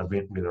celebrate an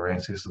event where their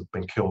ancestors had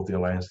been killed, their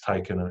lands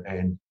taken,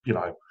 and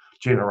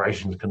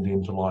generations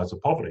condemned to lives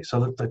of poverty. So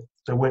that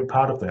they weren't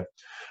part of that.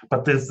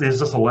 But there's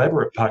this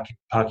elaborate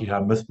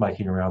Pākehā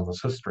myth-making around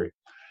this history.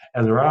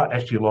 And there are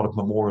actually a lot of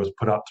memorials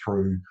put up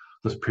through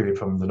this period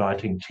from the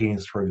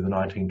 1910s through the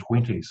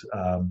 1920s.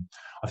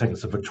 I think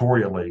it's the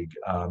Victoria League,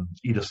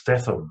 Edith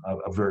Statham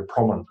are very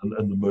prominent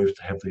in the move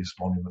to have these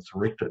monuments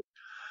erected.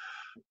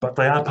 But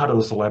they are part of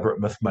this elaborate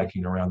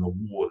myth-making around the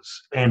wars.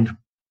 And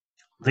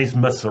these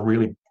myths are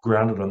really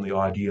grounded in the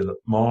idea that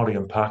Māori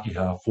and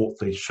Pākehā fought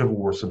these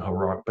chivalrous and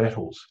heroic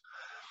battles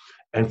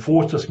and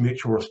forged this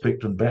mutual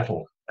respect in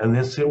battle, and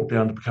then settled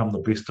down to become the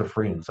best of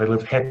friends. They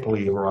lived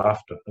happily ever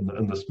after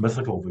in this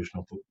mythical version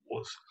of the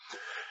wars.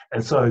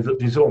 And so the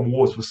New Zealand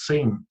Wars was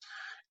seen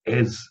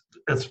as,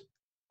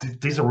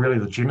 these are really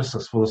the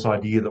genesis for this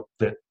idea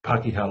that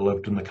Pākehā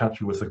lived in the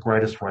country with the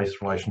greatest race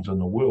relations in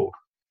the world.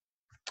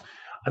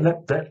 And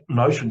that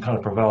notion kind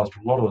of prevails for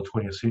a lot of the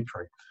 20th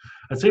century.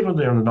 It's even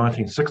there in the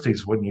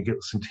 1960s when you get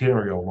the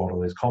centenary of a lot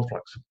of these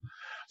conflicts.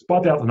 It's by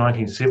about the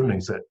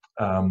 1970s that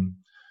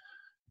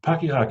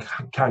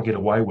Pākehā can't get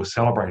away with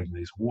celebrating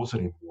these wars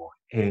anymore.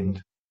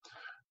 And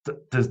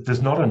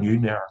there's not a new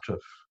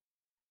narrative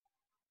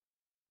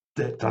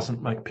that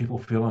doesn't make people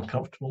feel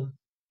uncomfortable.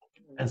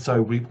 And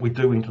so we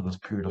do enter this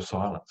period of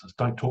silence.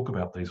 Don't talk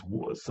about these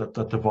wars. They're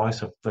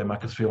divisive. They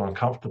make us feel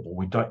uncomfortable.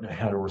 We don't know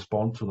how to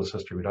respond to this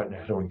history. We don't know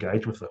how to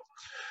engage with it.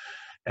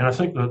 And I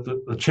think that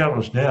the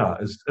challenge now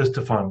is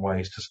to find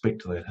ways to speak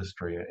to that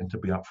history and to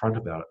be upfront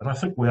about it. And I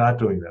think we are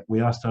doing that.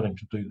 We are starting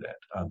to do that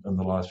in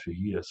the last few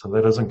years. So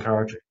that is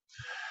encouraging.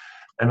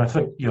 And I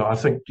think,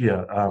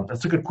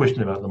 it's a good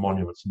question about the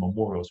monuments and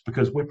memorials,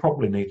 because we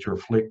probably need to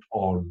reflect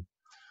on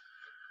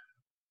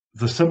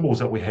the symbols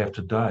that we have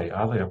today.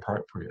 Are they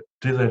appropriate?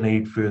 Do they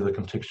need further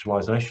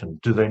contextualisation?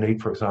 Do they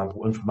need, for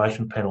example,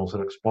 information panels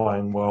that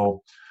explain,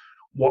 well,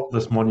 what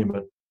this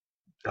monument,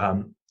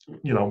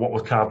 what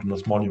was carved in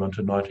this monument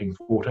in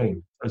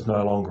 1914 is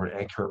no longer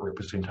an accurate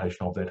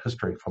representation of that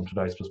history from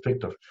today's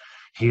perspective.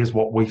 Here's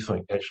what we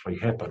think actually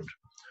happened.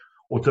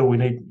 Or do we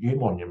need new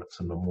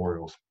monuments and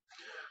memorials?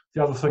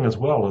 The other thing as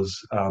well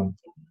is,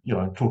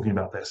 talking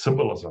about that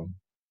symbolism,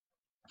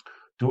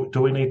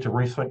 do we need to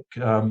rethink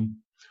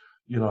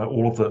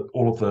all of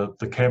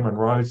the Cameron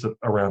roads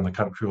around the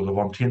country, or the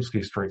Von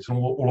Tempsky streets, and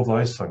all of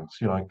those things.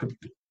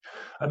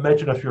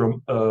 Imagine if you're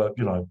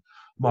a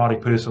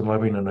Māori person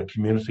living in a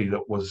community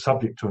that was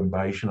subject to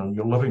invasion, and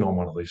you're living on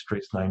one of these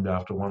streets named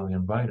after one of the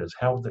invaders.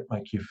 How would that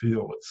make you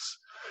feel?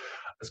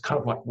 It's kind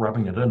of like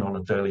rubbing it in on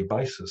a daily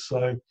basis.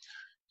 So,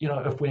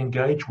 if we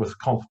engage with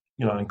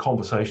in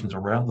conversations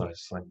around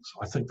those things,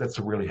 I think that's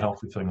a really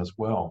healthy thing as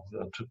well,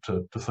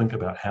 to think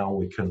about how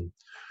we can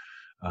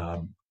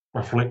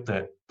reflect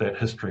that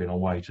history in a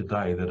way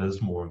today that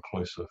is more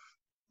inclusive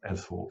and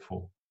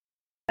thoughtful.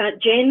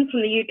 Jen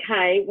from the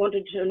UK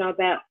wanted to know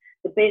about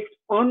the best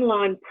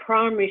online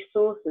primary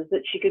sources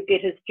that she could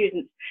get her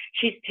students.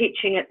 She's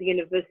teaching at the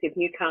University of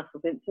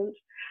Newcastle, Vincent,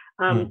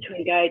 to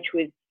engage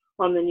with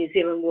on the New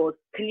Zealand Wars.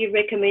 Can you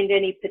recommend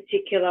any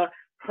particular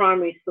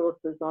primary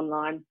sources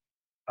online?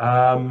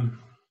 I'm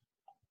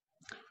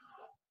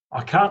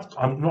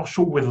not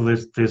sure whether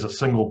there's a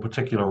single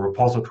particular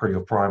repository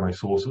of primary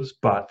sources,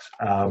 but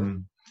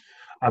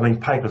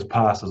Papers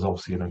Past is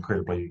obviously an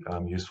incredibly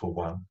useful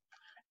one.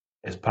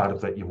 As part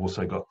of that, you've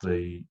also got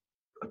the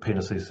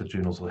appendices to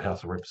journals of the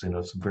House of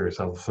Representatives and various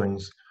other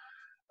things.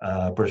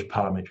 British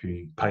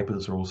parliamentary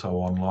papers are also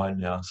online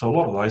now. So a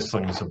lot of those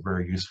things are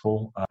very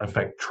useful. In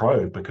fact,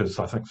 Trove, because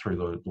I think through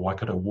the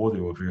Waikato War,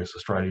 there were various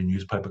Australian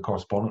newspaper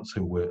correspondents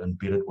who were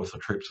embedded with the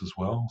troops as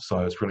well. So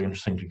it's really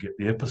interesting to get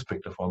their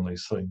perspective on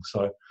these things.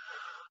 So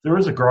there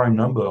is a growing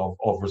number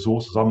of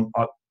resources.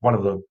 One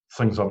of the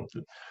things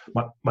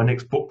my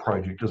next book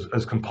project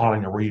is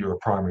compiling a reader of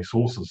primary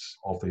sources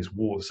of these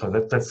wars. So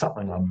that's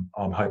something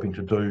I'm hoping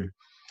to do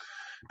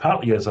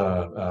partly as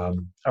a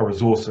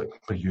resource that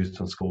can be used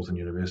in schools and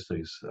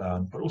universities,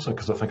 but also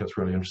because I think it's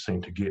really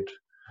interesting to get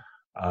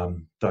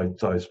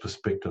those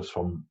perspectives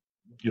from,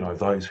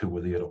 those who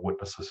were there to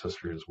witness this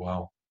history as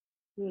well.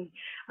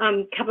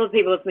 A couple of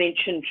people have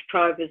mentioned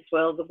Trove as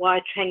well. The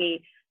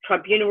Waitangi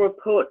Tribunal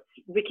reports,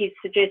 Ricky's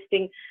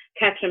suggesting,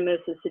 Catherine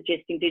Mercer's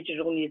suggesting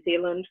Digital New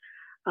Zealand.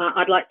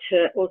 I'd like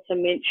to also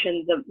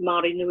mention the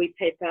Māori Nui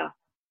Pepa,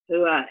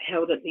 who are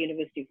held at the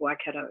University of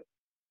Waikato.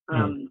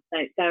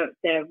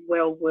 They're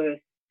well worth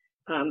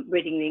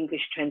reading the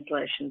English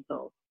translations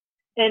of.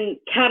 And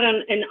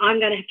Karen, and I'm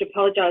going to have to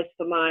apologise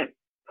for my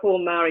poor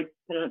Maori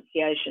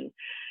pronunciation.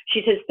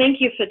 She says,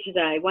 thank you for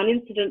today. One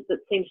incident that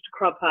seems to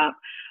crop up,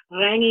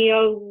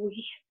 Rangiawhia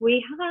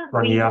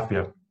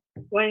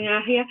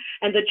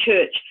and the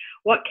church.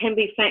 What can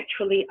be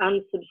factually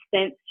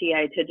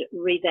unsubstantiated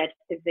re that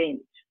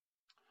event?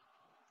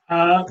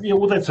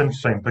 Well, that's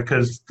interesting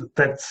because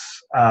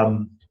that's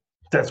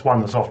one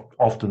that's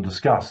often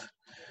discussed.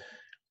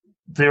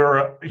 There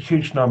are a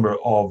huge number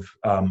of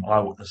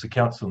eyewitness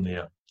accounts in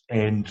there,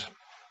 and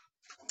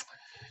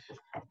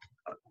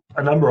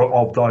a number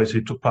of those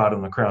who took part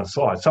in the Crown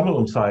side. Some of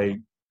them say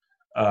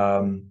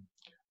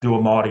there were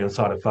Māori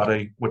inside a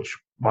whare, which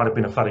might have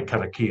been a whare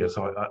karakia,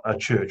 so a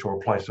church or a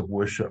place of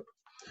worship.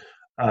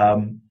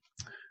 Some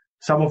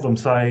of them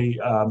say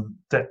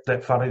that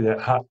whare, that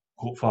hut,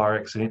 caught fire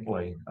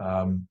accidentally,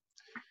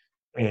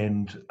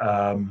 and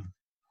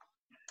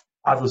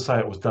others say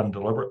it was done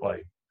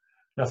deliberately.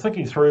 Now,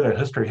 thinking through that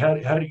history, how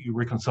do you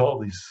reconcile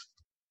these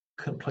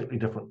completely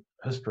different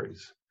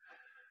histories?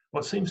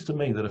 Well, it seems to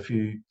me that if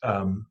you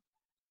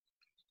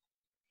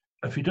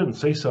didn't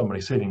see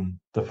somebody setting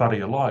the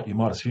whare alight, you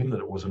might assume that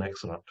it was an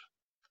accident.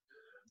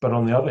 But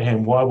on the other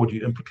hand, why would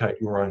you implicate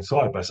your own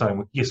side by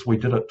saying, yes, we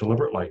did it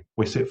deliberately,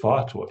 we set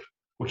fire to it,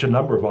 which a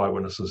number of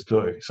eyewitnesses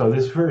do. So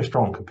there's very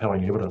strong,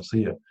 compelling evidence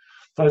there.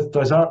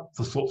 Those aren't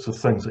the sorts of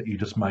things that you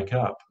just make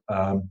up.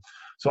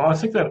 So I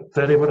think that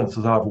evidence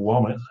is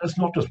overwhelming. It's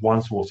not just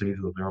one source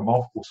either. There are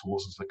multiple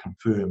sources that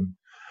confirm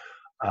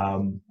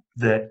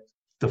that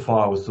the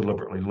fire was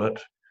deliberately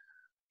lit.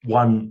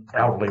 One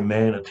elderly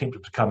man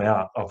attempted to come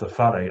out of the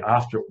whare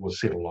after it was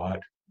set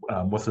alight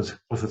with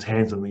his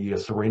hands in the air,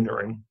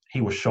 surrendering.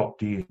 He was shot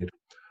dead.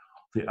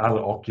 The other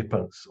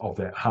occupants of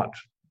that hut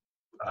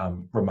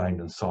remained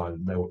inside,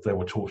 and they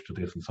were torched to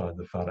death inside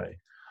the whare.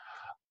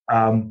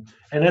 And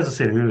as I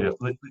said earlier,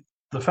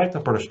 the fact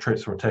that British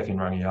troops were attacking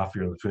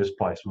Rangiawhia in the first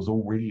place was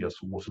already a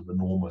source of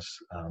enormous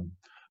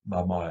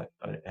mamae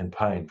and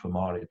pain for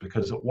Māori,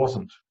 because it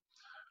wasn't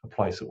a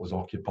place that was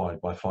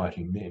occupied by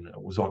fighting men.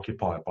 It was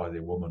occupied by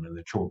their women and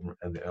their children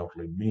and their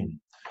elderly men.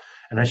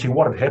 And actually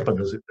what had happened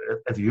is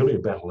at the earlier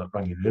battle at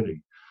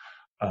Rangiriri,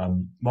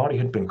 Māori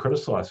had been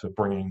criticised for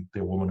bringing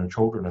their women and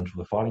children into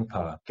the fighting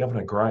pa.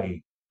 Governor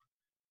Grey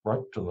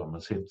wrote to them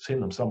and said,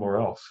 send them somewhere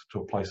else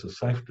to a place of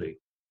safety.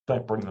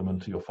 Don't bring them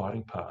into your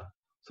fighting pa.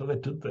 So they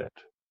did that,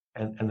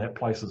 and that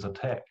place is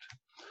attacked,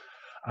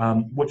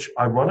 which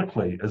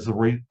ironically is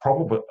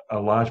probably a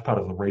large part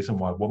of the reason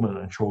why women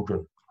and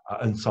children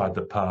are inside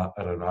the pa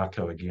at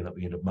Arako again at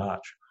the end of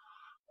March.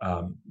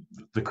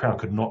 The Crown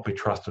could not be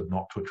trusted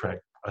not to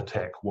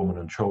attack women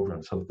and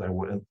children, so that they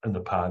were in the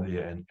pa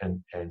there,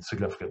 and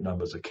significant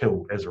numbers are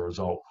killed as a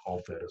result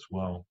of that as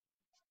well.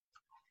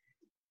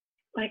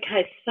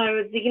 Okay,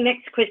 so the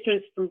next question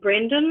is from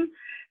Brendan,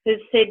 who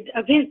said,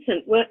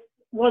 Vincent,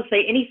 was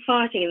there any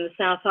fighting in the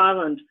South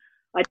Island?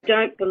 I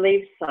don't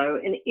believe so,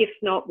 and if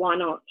not, why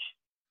not?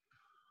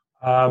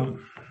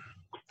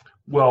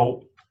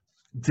 Well,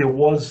 there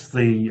was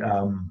the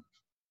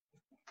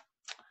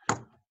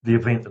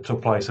event that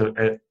took place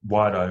at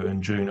Waido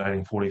in June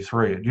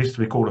 1843. It used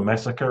to be called a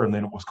massacre, and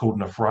then it was called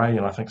an affray,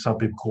 and I think some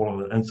people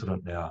call it an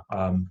incident now.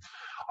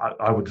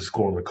 I would just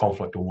call it a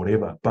conflict or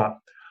whatever. But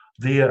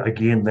there,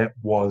 again, that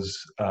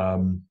was a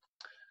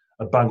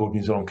bungled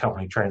New Zealand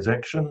Company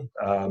transaction.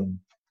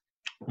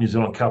 New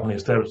Zealand Company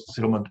established the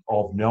settlement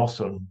of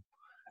Nelson,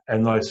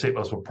 and those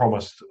settlers were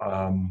promised,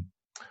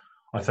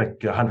 I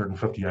think,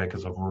 150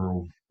 acres of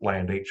rural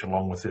land each,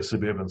 along with their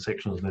suburban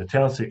sections and their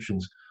town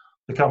sections.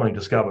 The company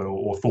discovered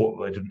or thought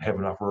that they didn't have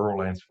enough rural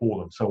lands for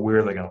them. So where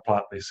are they going to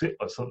plant their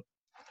settlers? So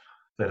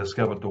they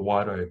discovered the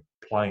Waido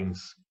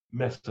Plains,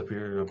 massive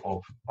area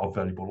of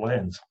valuable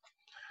lands.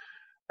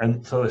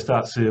 And so they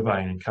start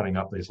surveying and cutting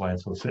up these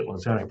lands for the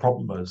settlers. The only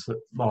problem is that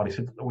Māori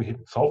said that we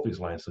hadn't sold these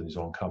lands to the New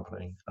Zealand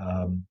Company.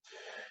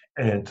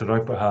 And Te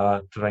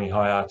Raupaha, Te Rangi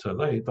Haiata,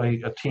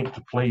 they attempt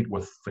to plead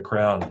with the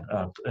Crown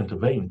to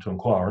intervene, to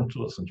inquire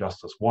into this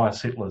injustice. Why are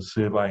settlers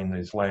surveying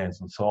these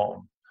lands and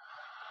so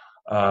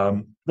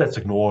on? That's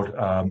ignored.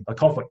 A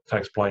conflict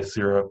takes place.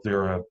 There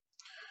are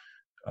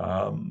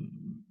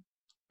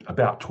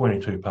about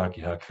 22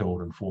 Pākehā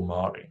killed and 4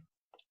 Māori.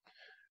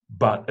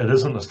 But it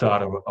isn't the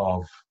start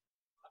of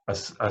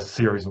a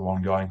series of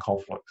ongoing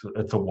conflicts.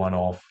 It's a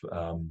one-off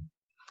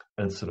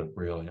incident,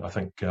 really. I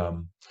think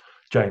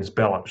James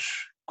Belich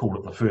called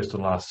it the first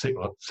and last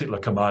settler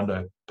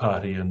commando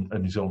party in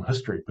New Zealand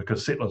history,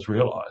 because settlers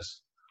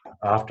realised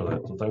after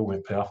that they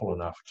weren't powerful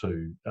enough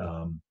to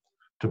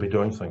be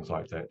doing things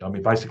like that. I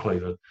mean, basically,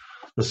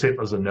 the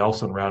settlers in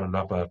Nelson rounded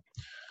up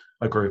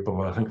a group of,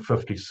 I think,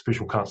 50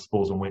 special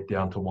constables and went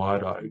down to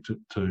Waido to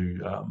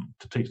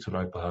teach Te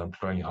Raupaha and Te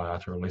Rangi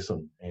Haiata a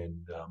lesson,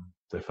 and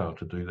they failed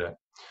to do that.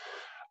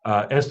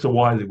 As to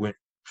why there weren't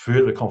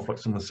further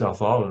conflicts in the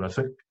South Island, I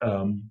think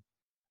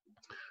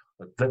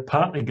that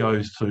partly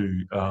goes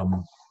to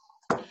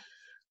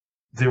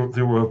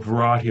there were a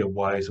variety of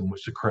ways in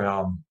which the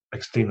Crown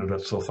extended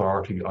its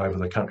authority over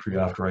the country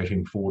after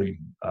 1840,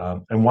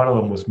 and one of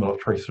them was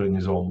military through the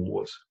New Zealand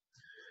Wars.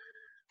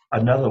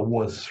 Another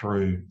was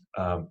through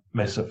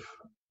massive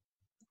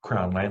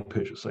Crown land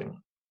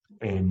purchasing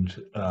and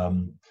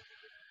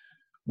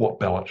what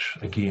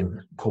Belich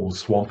again calls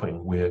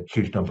swamping, where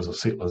huge numbers of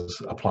settlers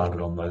are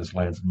planted on those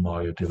lands and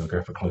Māori are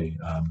demographically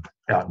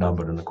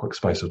outnumbered in a quick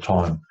space of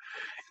time.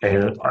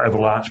 And over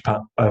large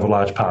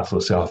parts of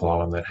the South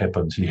Island that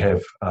happens. You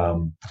have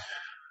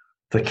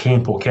the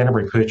Kemp or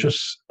Canterbury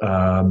purchase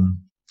in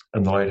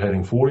the late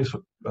 1840s,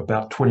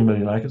 about 20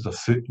 million acres,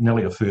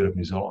 nearly a third of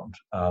New Zealand,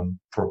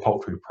 for a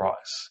paltry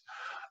price.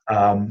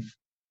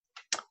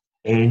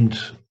 And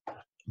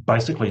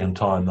basically in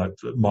time, the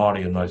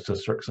Māori in those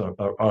districts are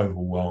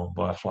overwhelmed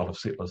by a flood of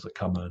settlers that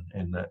come in,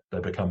 and that they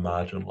become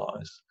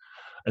marginalised.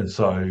 And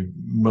so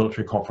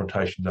military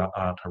confrontations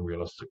aren't a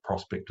realistic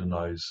prospect in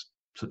those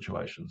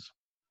situations.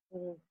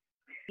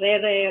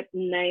 Rere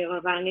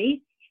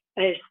Neirangi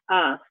has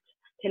asked,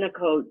 Tēnā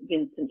koutou,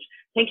 Vincent,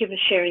 thank you for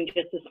sharing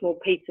just a small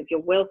piece of your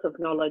wealth of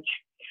knowledge.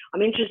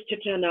 I'm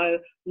interested to know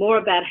more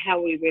about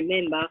how we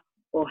remember,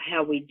 or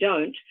how we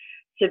don't,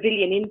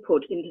 civilian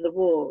input into the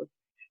wars,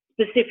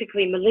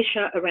 specifically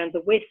militia around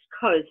the west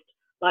coast,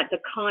 like the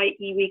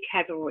Kai-iwi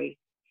Cavalry,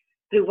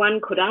 who one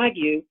could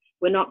argue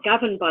were not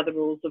governed by the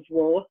rules of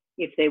war,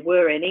 if there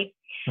were any,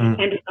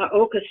 and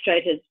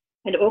orchestrated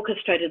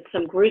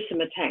some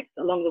gruesome attacks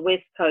along the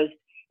west coast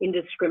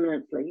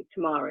indiscriminately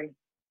to Maori.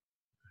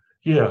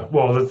 Yeah,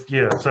 well, so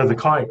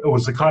it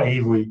was the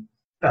Kai-iwi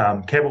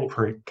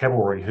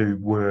cavalry who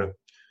were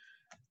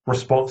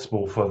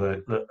responsible for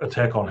the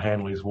attack on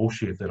Hanley's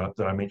woolshed that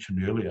I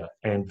mentioned earlier.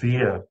 And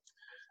there,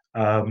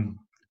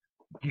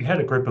 you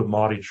had a group of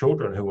Māori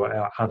children who were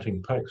out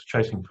hunting pigs,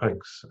 chasing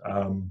pigs.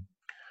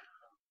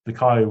 The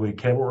Kai-iwi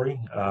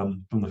cavalry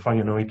from the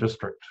Whanganui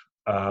district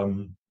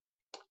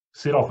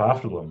set off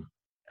after them,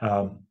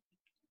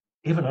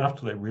 even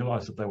after they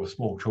realised that they were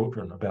small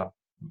children, about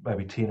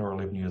maybe 10 or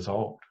 11 years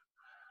old,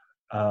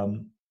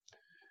 and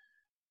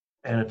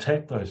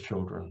attacked those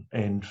children,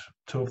 and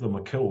 2 of them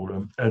were killed,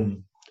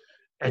 and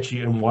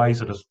actually in ways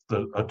that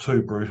are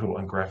too brutal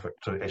and graphic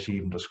to actually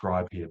even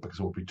describe here, because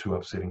it would be too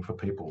upsetting for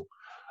people.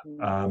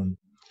 And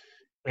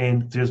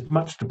there's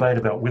much debate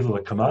about whether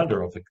the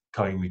commander of the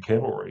Kai-iwi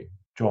cavalry,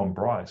 John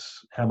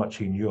Bryce, how much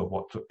he knew of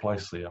what took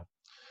place there.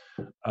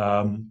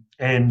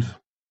 And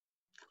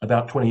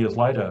about 20 years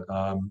later,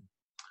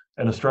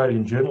 an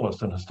Australian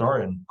journalist and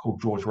historian called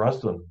George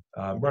Rusden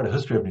wrote a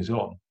history of New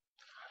Zealand,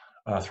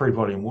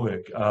 3-volume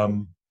work.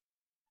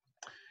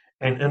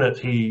 And in it,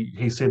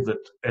 he said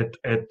that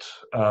at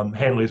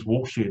Hanley's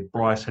woolshed,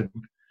 Bryce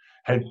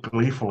had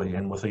gleefully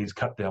and with ease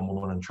cut down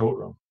women and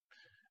children.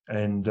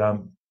 And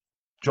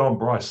John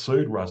Bryce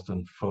sued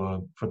Rusden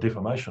for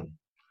defamation.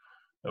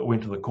 It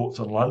went to the courts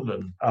in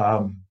London,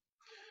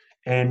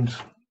 and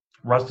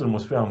Rusden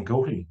was found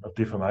guilty of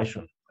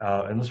defamation,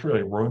 and this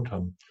really ruined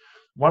him.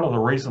 One of the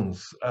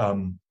reasons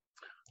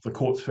the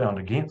courts found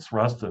against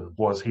Rusden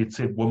was he'd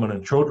said women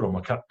and children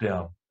were cut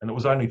down, and it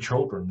was only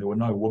children. There were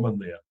no women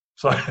there.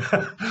 So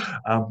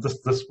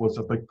this was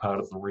a big part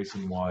of the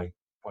reason why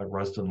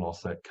Rusden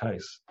lost that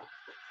case.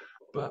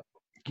 But,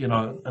 you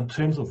know, in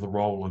terms of the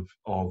role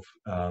of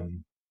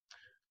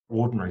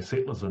ordinary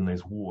settlers in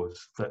these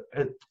wars,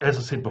 as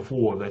I said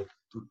before,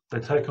 they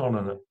take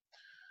on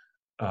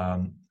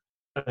an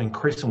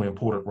increasingly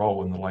important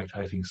role in the late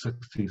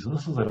 1860s, and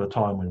this is at a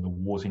time when the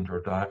wars enter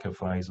a darker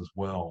phase as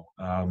well.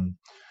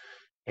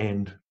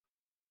 And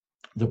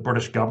the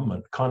British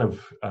government kind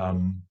of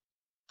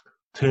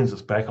turns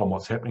its back on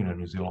what's happening in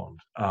New Zealand,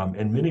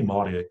 and many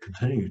Māori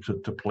continue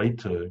to plead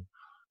to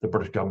the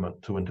British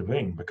government to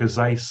intervene, because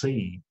they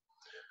see,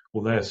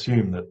 well, they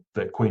assume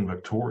that Queen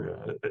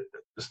Victoria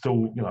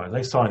still, you know,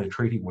 they signed a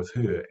treaty with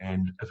her,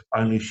 and if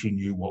only she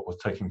knew what was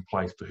taking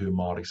place to her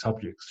Māori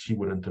subjects, she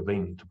would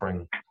intervene to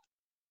bring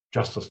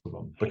justice to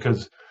them.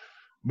 Because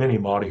many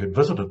Māori who'd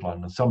visited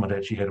London, some had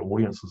actually had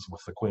audiences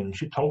with the Queen, and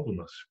she told them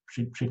this.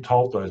 She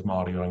told those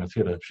Māori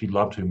rangatira she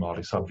loved her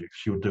Māori subjects,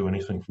 she would do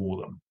anything for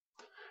them.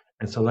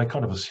 And so they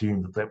kind of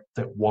assumed that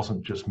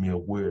wasn't just mere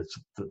words,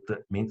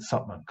 that meant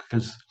something,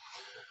 because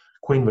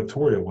Queen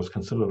Victoria was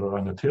considered a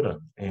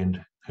rangatira,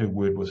 and her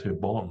word was her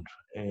bond.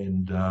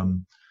 And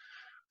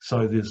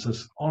so there's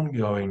this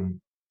ongoing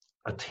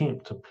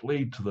attempt to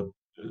plead to the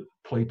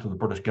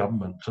British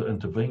government to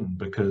intervene,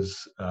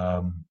 because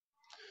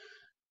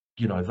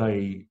you know,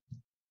 it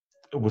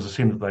was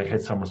assumed that they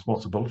had some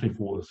responsibility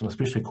for this, and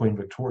especially Queen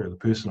Victoria, the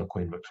person of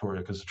Queen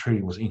Victoria, because the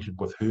treaty was entered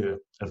with her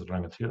as a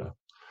rangatira.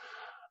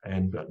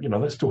 And,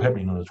 that's still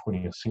happening in the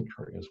 20th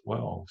century as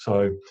well.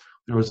 So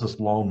there is this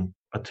long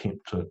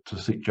attempt to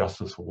seek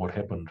justice for what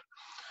happened.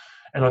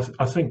 And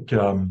I think,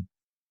 so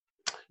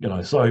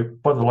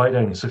by the late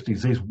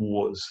 1860s, these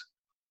wars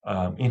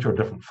enter a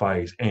different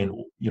phase, and,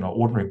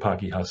 ordinary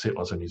Pākehā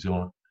settlers in New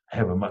Zealand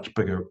have a much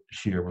bigger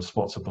share of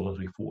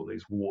responsibility for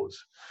these wars.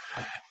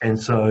 And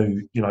so,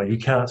 you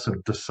can't sort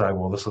of just say,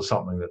 well, this is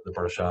something that the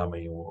British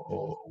Army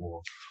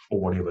or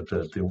whatever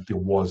did. There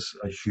was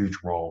a huge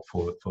role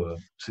for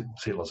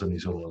settlers in New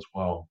Zealand as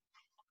well.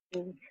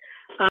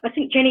 I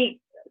think Jenny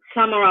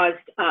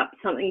summarised up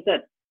something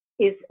that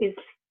is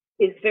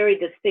very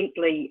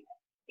distinctly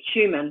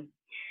human.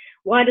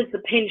 Why does the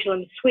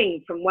pendulum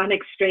swing from one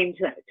extreme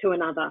to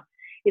another?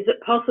 Is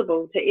it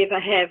possible to ever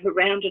have a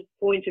rounded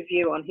point of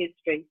view on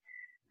history?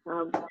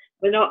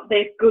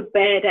 There's good,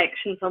 bad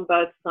actions on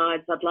both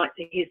sides. I'd like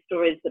to hear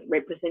stories that are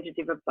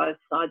representative of both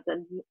sides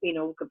and in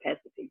all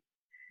capacities.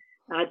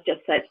 I'd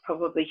just say it's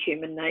probably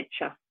human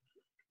nature.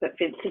 But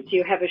Vincent, do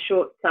you have a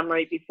short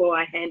summary before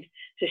I hand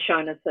to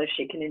Shona so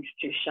she can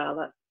introduce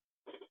Charlotte?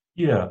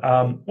 Yeah,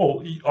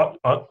 well,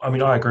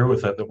 I agree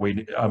with that.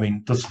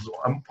 This is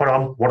what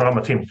I'm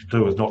attempting to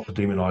do is not to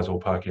demonise all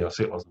Pākehā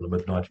settlers in the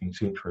mid-19th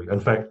century. In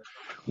fact,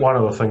 one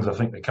of the things I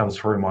think that comes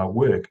through my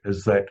work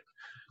is that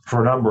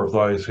for a number of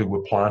those who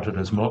were planted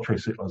as military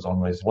settlers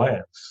on these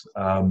lands,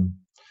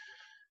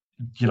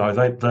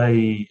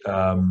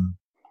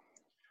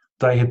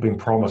 they had been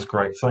promised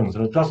great things,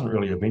 and it doesn't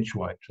really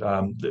eventuate.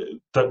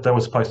 They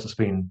were supposed to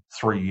spend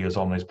 3 years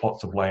on these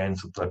plots of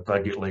lands that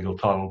they get legal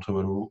title to.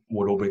 It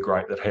would all be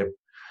great. They'd have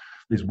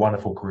these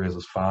wonderful careers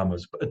as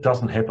farmers, but it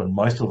doesn't happen.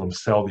 Most of them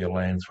sell their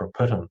lands for a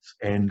pittance,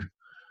 and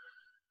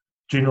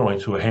generally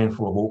to a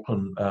handful of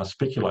Auckland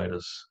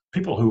speculators,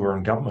 people who were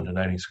in government in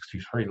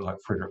 1863, like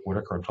Frederick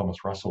Whitaker and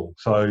Thomas Russell.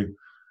 So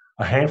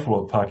a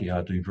handful of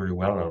Pākehā do very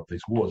well out of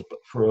these wars, but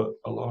for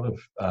a lot of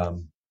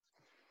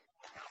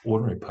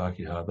ordinary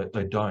Pākehā, that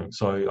they don't.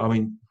 So,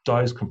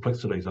 those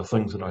complexities are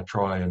things that I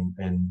try and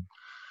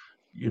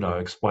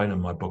explain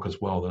in my book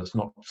as well, that it's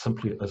not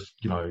simply,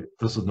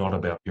 this is not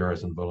about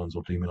heroes and villains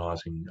or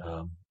demonising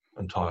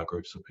entire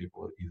groups of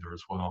people either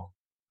as well.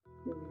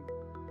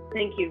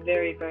 Thank you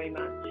very, very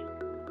much.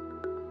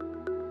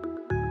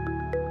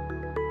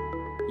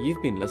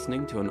 You've been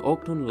listening to an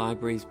Auckland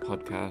Libraries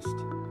podcast.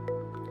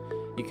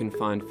 You can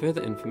find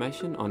further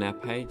information on our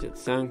page at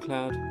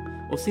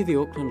SoundCloud or see the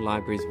Auckland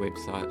Libraries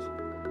website.